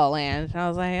La La Land, and I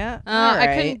was like, yeah, all I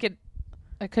right.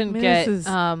 couldn't I mean, get this is-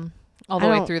 all the I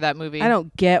way don't- through that movie. I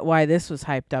don't get why this was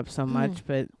hyped up so much,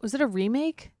 but Was it a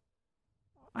remake?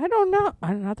 I don't know.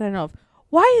 Not that I know of.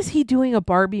 Why is he doing a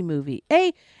Barbie movie?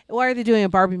 Why are they doing a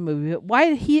Barbie movie? But why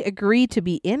did he agree to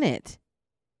be in it?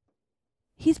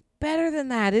 He's better than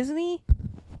that, isn't he?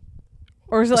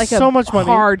 Or is it like So a much money,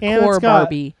 and it's hardcore got-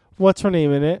 Barbie? What's her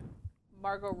name in it?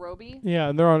 Margot Robbie. Yeah,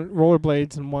 and they're on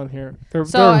rollerblades and one here.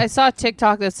 So I saw a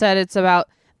TikTok that said it's about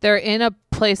they're in a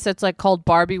place that's like called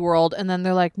Barbie World, and then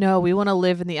they're like, no, we want to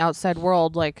live in the outside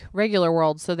world, like regular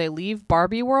world. So they leave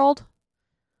Barbie World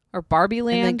or Barbie And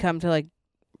then Land. come to like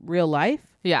real life?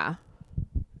 Yeah,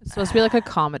 it's supposed to be like a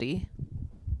comedy.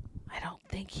 I don't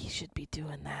think he should be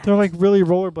doing that. They're like really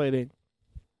rollerblading.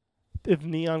 If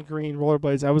neon green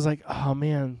rollerblades, I was like, oh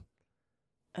man.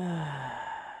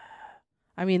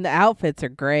 I mean, the outfits are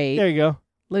great. There you go.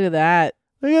 Look at that.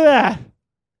 Look at that.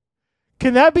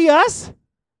 Can that be us?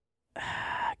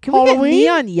 Can we Halloween? get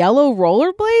neon yellow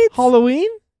rollerblades? Halloween?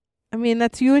 I mean,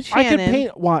 that's you and I Shannon. could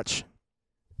paint. Watch.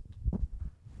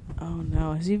 Oh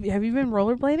no! Have you been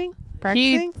rollerblading? He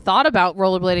Practicing? thought about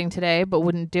rollerblading today, but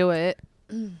wouldn't do it.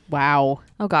 Wow.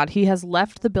 Oh God, he has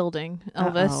left the building,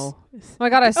 Elvis. Uh-oh. Oh my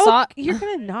God, I saw. You're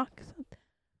gonna knock.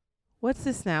 What's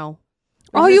this now?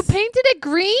 Or Oh, is you this- painted it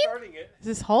green? Is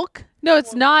this Hulk? No,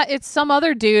 it's not. It's some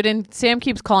other dude, and Sam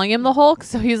keeps calling him the Hulk,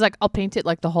 so he's like, "I'll paint it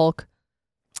like the Hulk."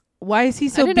 Why is he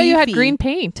so I didn't beefy? know you had green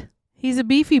paint. He's a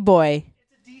beefy boy.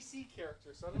 It's a DC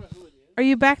character, so I don't know who it is. Are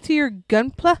you back to your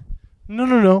gunpla?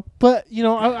 No. But,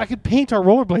 I could paint our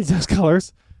rollerblades those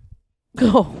colors.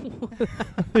 Oh.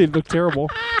 They'd look terrible.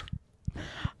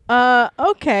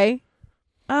 Okay.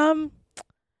 Yeah.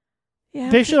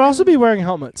 They should also be wearing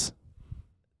helmets.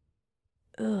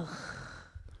 Ugh.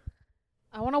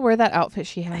 I want to wear that outfit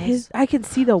she has. I can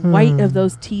see the white of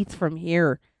those teeth from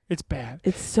here. It's bad.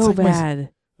 It's so like my s- bad.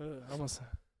 Almost.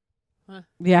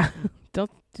 Yeah.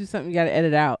 Don't do something you got to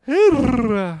edit out.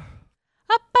 I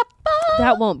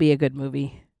That won't be a good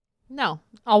movie. No,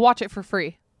 I'll watch it for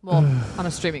free. Well, on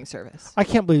a streaming service.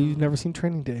 can't believe you've never seen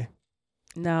Training Day.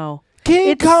 No. King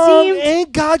It Kong seemed-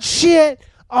 ain't got shit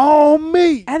on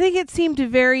me. I think it seemed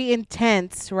very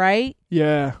intense, right?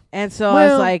 Yeah. And so I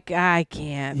Well- was like, I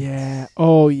can't. Yeah.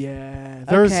 Oh, yeah.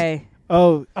 There's. Okay.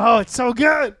 Oh, it's so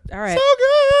good. All right. So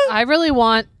good. I really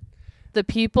want the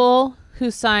people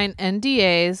who sign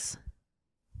NDAs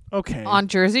Okay. on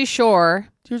Jersey Shore,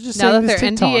 You're just now saying that their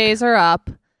this TikTok. NDAs are up,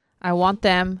 I want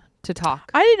them to talk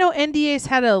I didn't know NDAs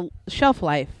had a shelf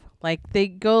life. Like they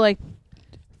go like,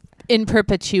 in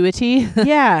perpetuity.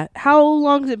 yeah. How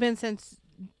long has it been since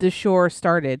the Shore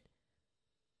started?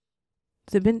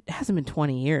 It hasn't been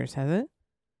 20 years, has it?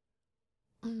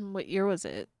 What year was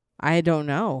it? I don't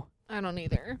know. I don't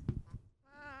either.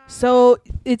 So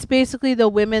it's basically the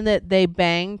women that they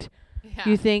banged. Yeah.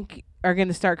 You think are going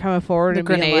to start coming forward The and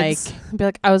being grenades. Be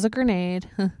like, I was a grenade.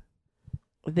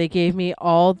 they gave me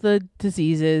all the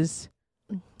diseases.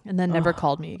 And then never Ugh.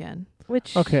 called me again.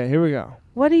 Which Okay, here we go.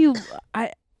 what do you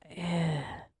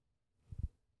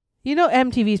you know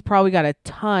MTV's probably got a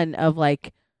ton of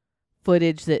like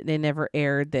footage that they never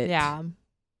aired that Yeah. you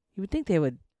would think they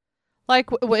would. Like,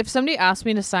 if somebody asked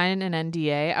me to sign an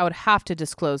NDA, I would have to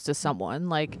disclose to someone,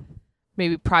 like,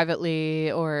 maybe privately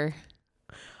or...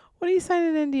 What do you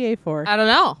sign an NDA for? I don't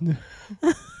know.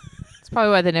 That's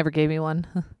probably why they never gave me one.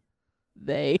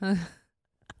 They.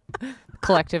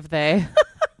 Collective they.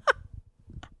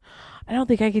 I don't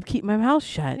think I could keep my mouth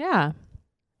shut. Yeah.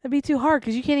 That'd be too hard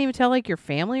because you can't even tell like your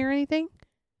family or anything.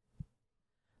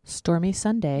 Stormy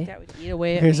Sunday. That would eat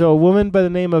away at Okay, me. so a woman by the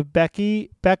name of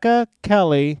Becca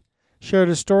Kelly shared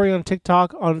a story on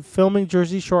TikTok on filming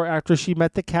Jersey Shore after she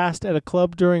met the cast at a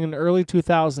club during an early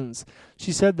 2000s.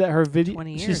 She said that her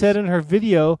 20 She years. said in her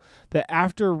video that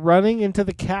after running into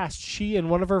the cast, she and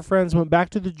one of her friends went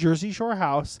back to the Jersey Shore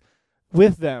house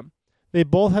with them. They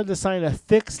both had to sign a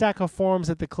thick stack of forms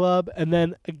at the club and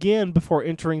then again before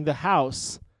entering the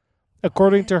house.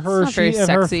 According to her, It's not very she and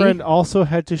her sexy. friend also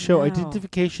had to show No.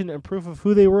 identification and proof of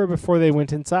who they were before they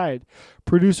went inside.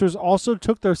 Producers also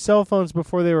took their cell phones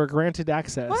before they were granted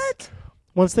access. What?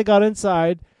 Once they got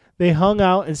inside, they hung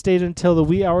out and stayed until the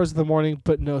wee hours of the morning,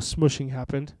 but no smushing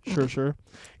happened. Sure.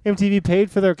 MTV paid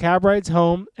for their cab rides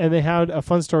home, and they had a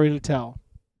fun story to tell.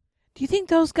 Do you think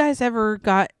those guys ever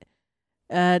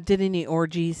did any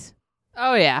orgies?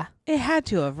 Oh, yeah. It had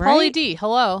to have, right? Pauly D,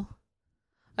 hello.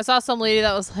 I saw some lady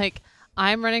that was like,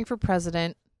 I'm running for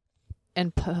president,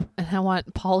 and I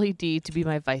want Pauly D to be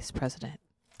my vice president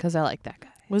because I like that guy.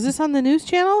 Was this on the news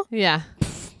channel? Yeah.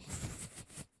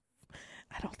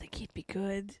 I don't think he'd be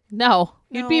good. No.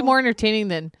 You'd be No. more entertaining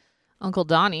than Uncle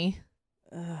Donnie.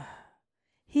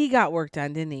 He got work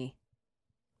done, didn't he?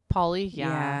 Pauly,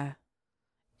 yeah.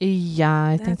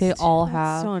 I think they That's- all that's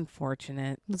have. So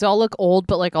unfortunate. They all look old,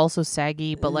 but like also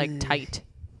saggy, but like Ugh. tight.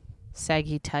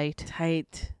 Saggy tight.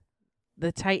 Tight.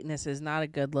 The tightness is not a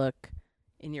good look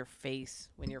in your face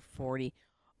when you're 40.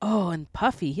 Oh, and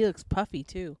puffy. He looks puffy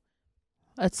too.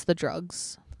 That's the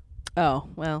drugs. Oh,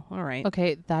 well, all right.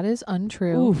 Okay, that is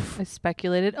untrue. Oof. I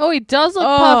speculated. Oh, he does look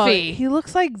Oh, puffy. He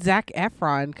looks like Zac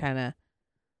Efron, kind of.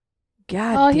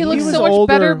 God Oh, he damn. looks was so much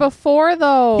older. better before,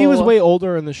 though. He was way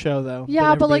older in the show, though. Yeah,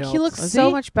 than but like everybody he else. looks Was so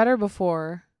he? much better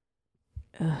before.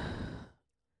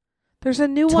 There's a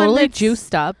new one Totally that's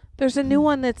juiced up. There's a new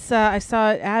one that's I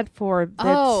saw an ad for. That's,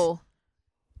 Oh,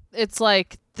 it's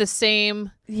like the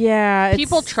same. yeah.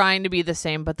 People it's- trying to be the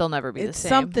same, but they'll never be the It's same.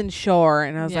 something Shore,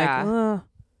 and I was Yeah.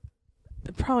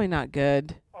 like, probably not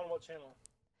good. On what channel?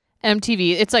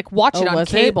 MTV. It's like watch Oh, it on was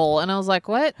it? cable, and I was like,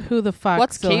 what? Who the fuck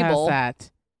What's still cable? has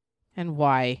that, and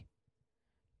why?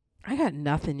 I got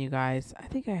nothing, you guys. I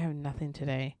think I have nothing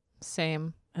today.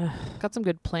 Same. Ugh. Got some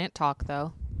good plant talk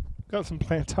though. Got some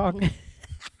plant talk.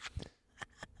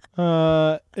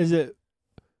 Is it?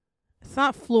 It's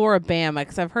not Floribama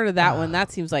because I've heard of that one.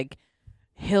 That seems like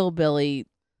hillbilly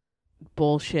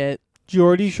bullshit.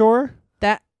 Geordie Shore?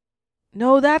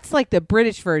 No, that's like the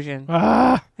British version.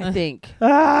 Ah! I think.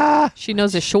 Ah! She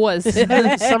knows the shores.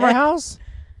 Summer House?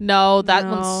 No, that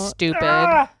No. one's stupid.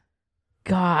 Ah!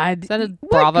 God, Is that a what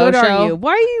Bravo good show? are you?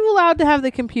 Why are you allowed to have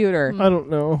the computer? I don't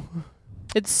know.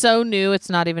 It's so new; it's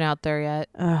not even out there yet.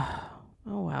 Oh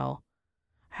well,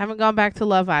 haven't gone back to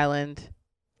Love Island.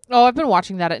 Oh, I've been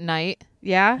watching that at night.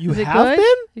 Yeah, You is it have good?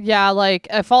 been? Yeah, like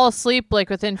I fall asleep like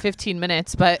within 15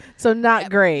 minutes, but So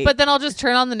not great. but then I'll just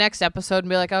turn on the next episode and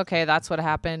be like, okay, that's what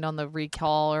happened on the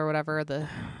recall or whatever. The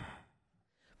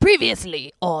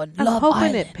previously on I'm Love hoping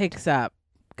Island. it picks up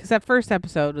because that first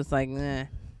episode was like, nah.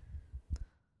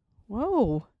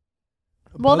 Whoa,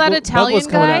 Well, that Italian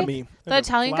Bubbles coming guy- at me. The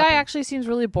Italian guy actually seems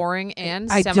really boring and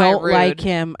I semi-rude. don't like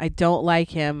him. I don't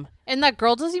like him. And that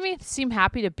girl doesn't even seem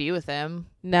happy to be with him.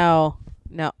 No.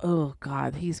 Oh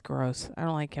God, he's gross. I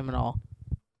don't like him at all.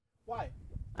 Why?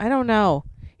 I don't know.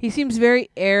 He seems very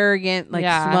arrogant, like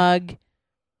Yeah. smug.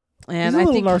 And He's a I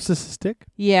little think narcissistic.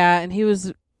 yeah, and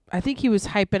I think he was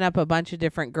hyping up a bunch of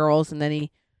different girls, and then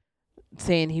he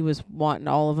saying he was wanting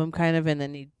all of them, kind of, and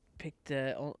then he picked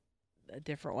a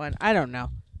different one. I don't know.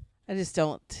 I just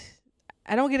don't.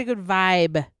 I don't get a good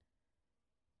vibe.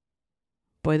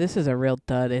 Boy, this is a real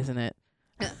dud, isn't it?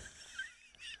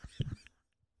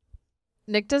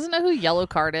 Nick doesn't know who Yellow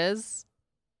Card is.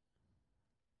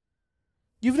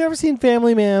 You've never seen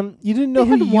Family Man. You didn't know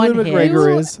They who had one Ewan hit.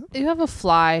 McGregor You- is. You have a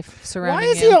fly surrounding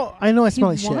Why is you. he? I know I smell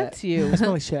like he shit. wants you. I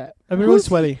smell like shit. I've been really Who's-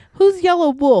 sweaty. Who's Yellow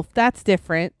Wolf? That's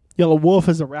different. Yellow Wolf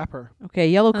is a rapper. Okay,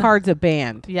 Yellow Card's a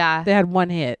band. Yeah. They had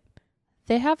one hit.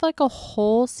 They have like a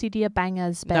whole CD of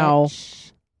bangers, bitch. No.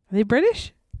 Are they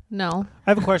British? No.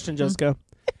 I have a question, Jessica.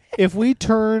 If we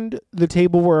turned the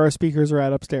table where our speakers are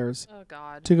at upstairs Oh,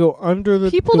 God. to go under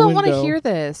the People the don't want to window, hear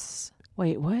this.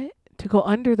 Wait, what? To go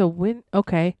under the wind?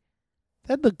 Okay.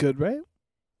 that'd look good, right?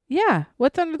 Yeah.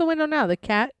 What's under the window now? The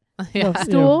cat? Yeah.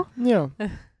 Stool? Yeah.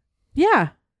 Yeah.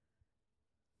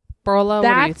 Borla,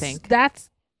 what do you think? That's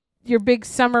your big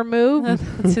summer move.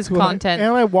 That's his content.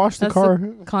 And I washed the That's car.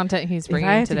 Content he's If I bringing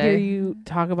have to hear today. you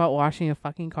talk about washing a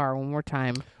fucking car one more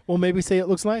time, Well, maybe say it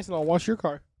looks nice and I'll wash your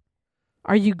car.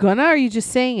 are you gonna? Or are you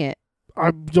just saying it? I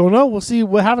don't know. We'll see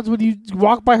what happens when you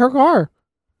walk by her car.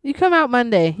 You come out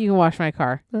Monday. You can wash my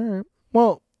car. All right.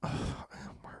 Well,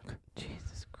 Mark.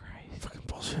 Jesus Christ. Fucking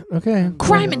bullshit. Okay.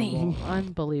 Criminy.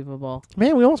 Unbelievable.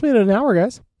 Man, we almost made it an hour,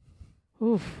 guys.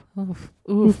 Oof. Oof.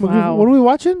 Oof, Wow. What are we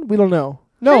watching? We don't know.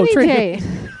 No, Training Training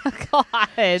Day.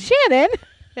 God. Shannon.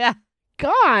 Yeah.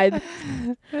 God.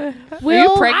 Are Will,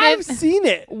 you pregnant? I've seen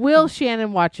it. Will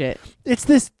Shannon watch it? It's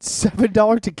this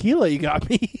 $7 tequila you got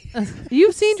me.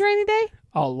 You've seen Training Day?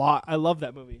 A lot. I love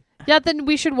that movie. Yeah, then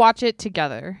we should watch it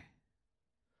together.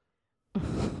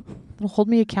 It'll hold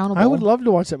me accountable. I would love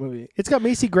to watch that movie. It's got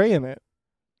Macy Gray in it.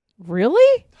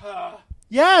 Really?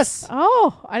 Yes.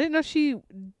 Oh, I didn't know she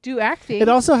do acting. It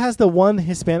also has the one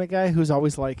Hispanic guy who's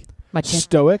always like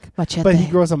stoic, Machete. but he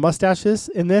grows a mustache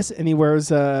in this, and he wears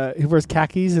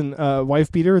khakis and a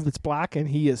wife beater that's black, and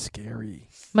he is scary.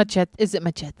 Machete. Is it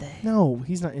Machete? No,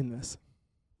 he's not in this.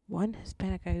 One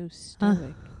Hispanic guy who's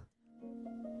stoic.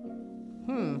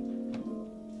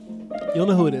 You'll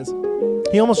know who it is.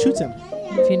 He almost shoots him.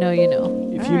 If you know, you know.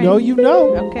 If All you right. know, you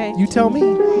know. Okay. You tell me.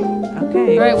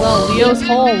 Okay. All right, well, Leo's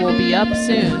hole will be up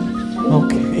soon.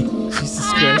 Okay.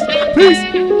 Jesus Christ. Peace.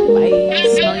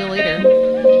 Bye. Smell you later.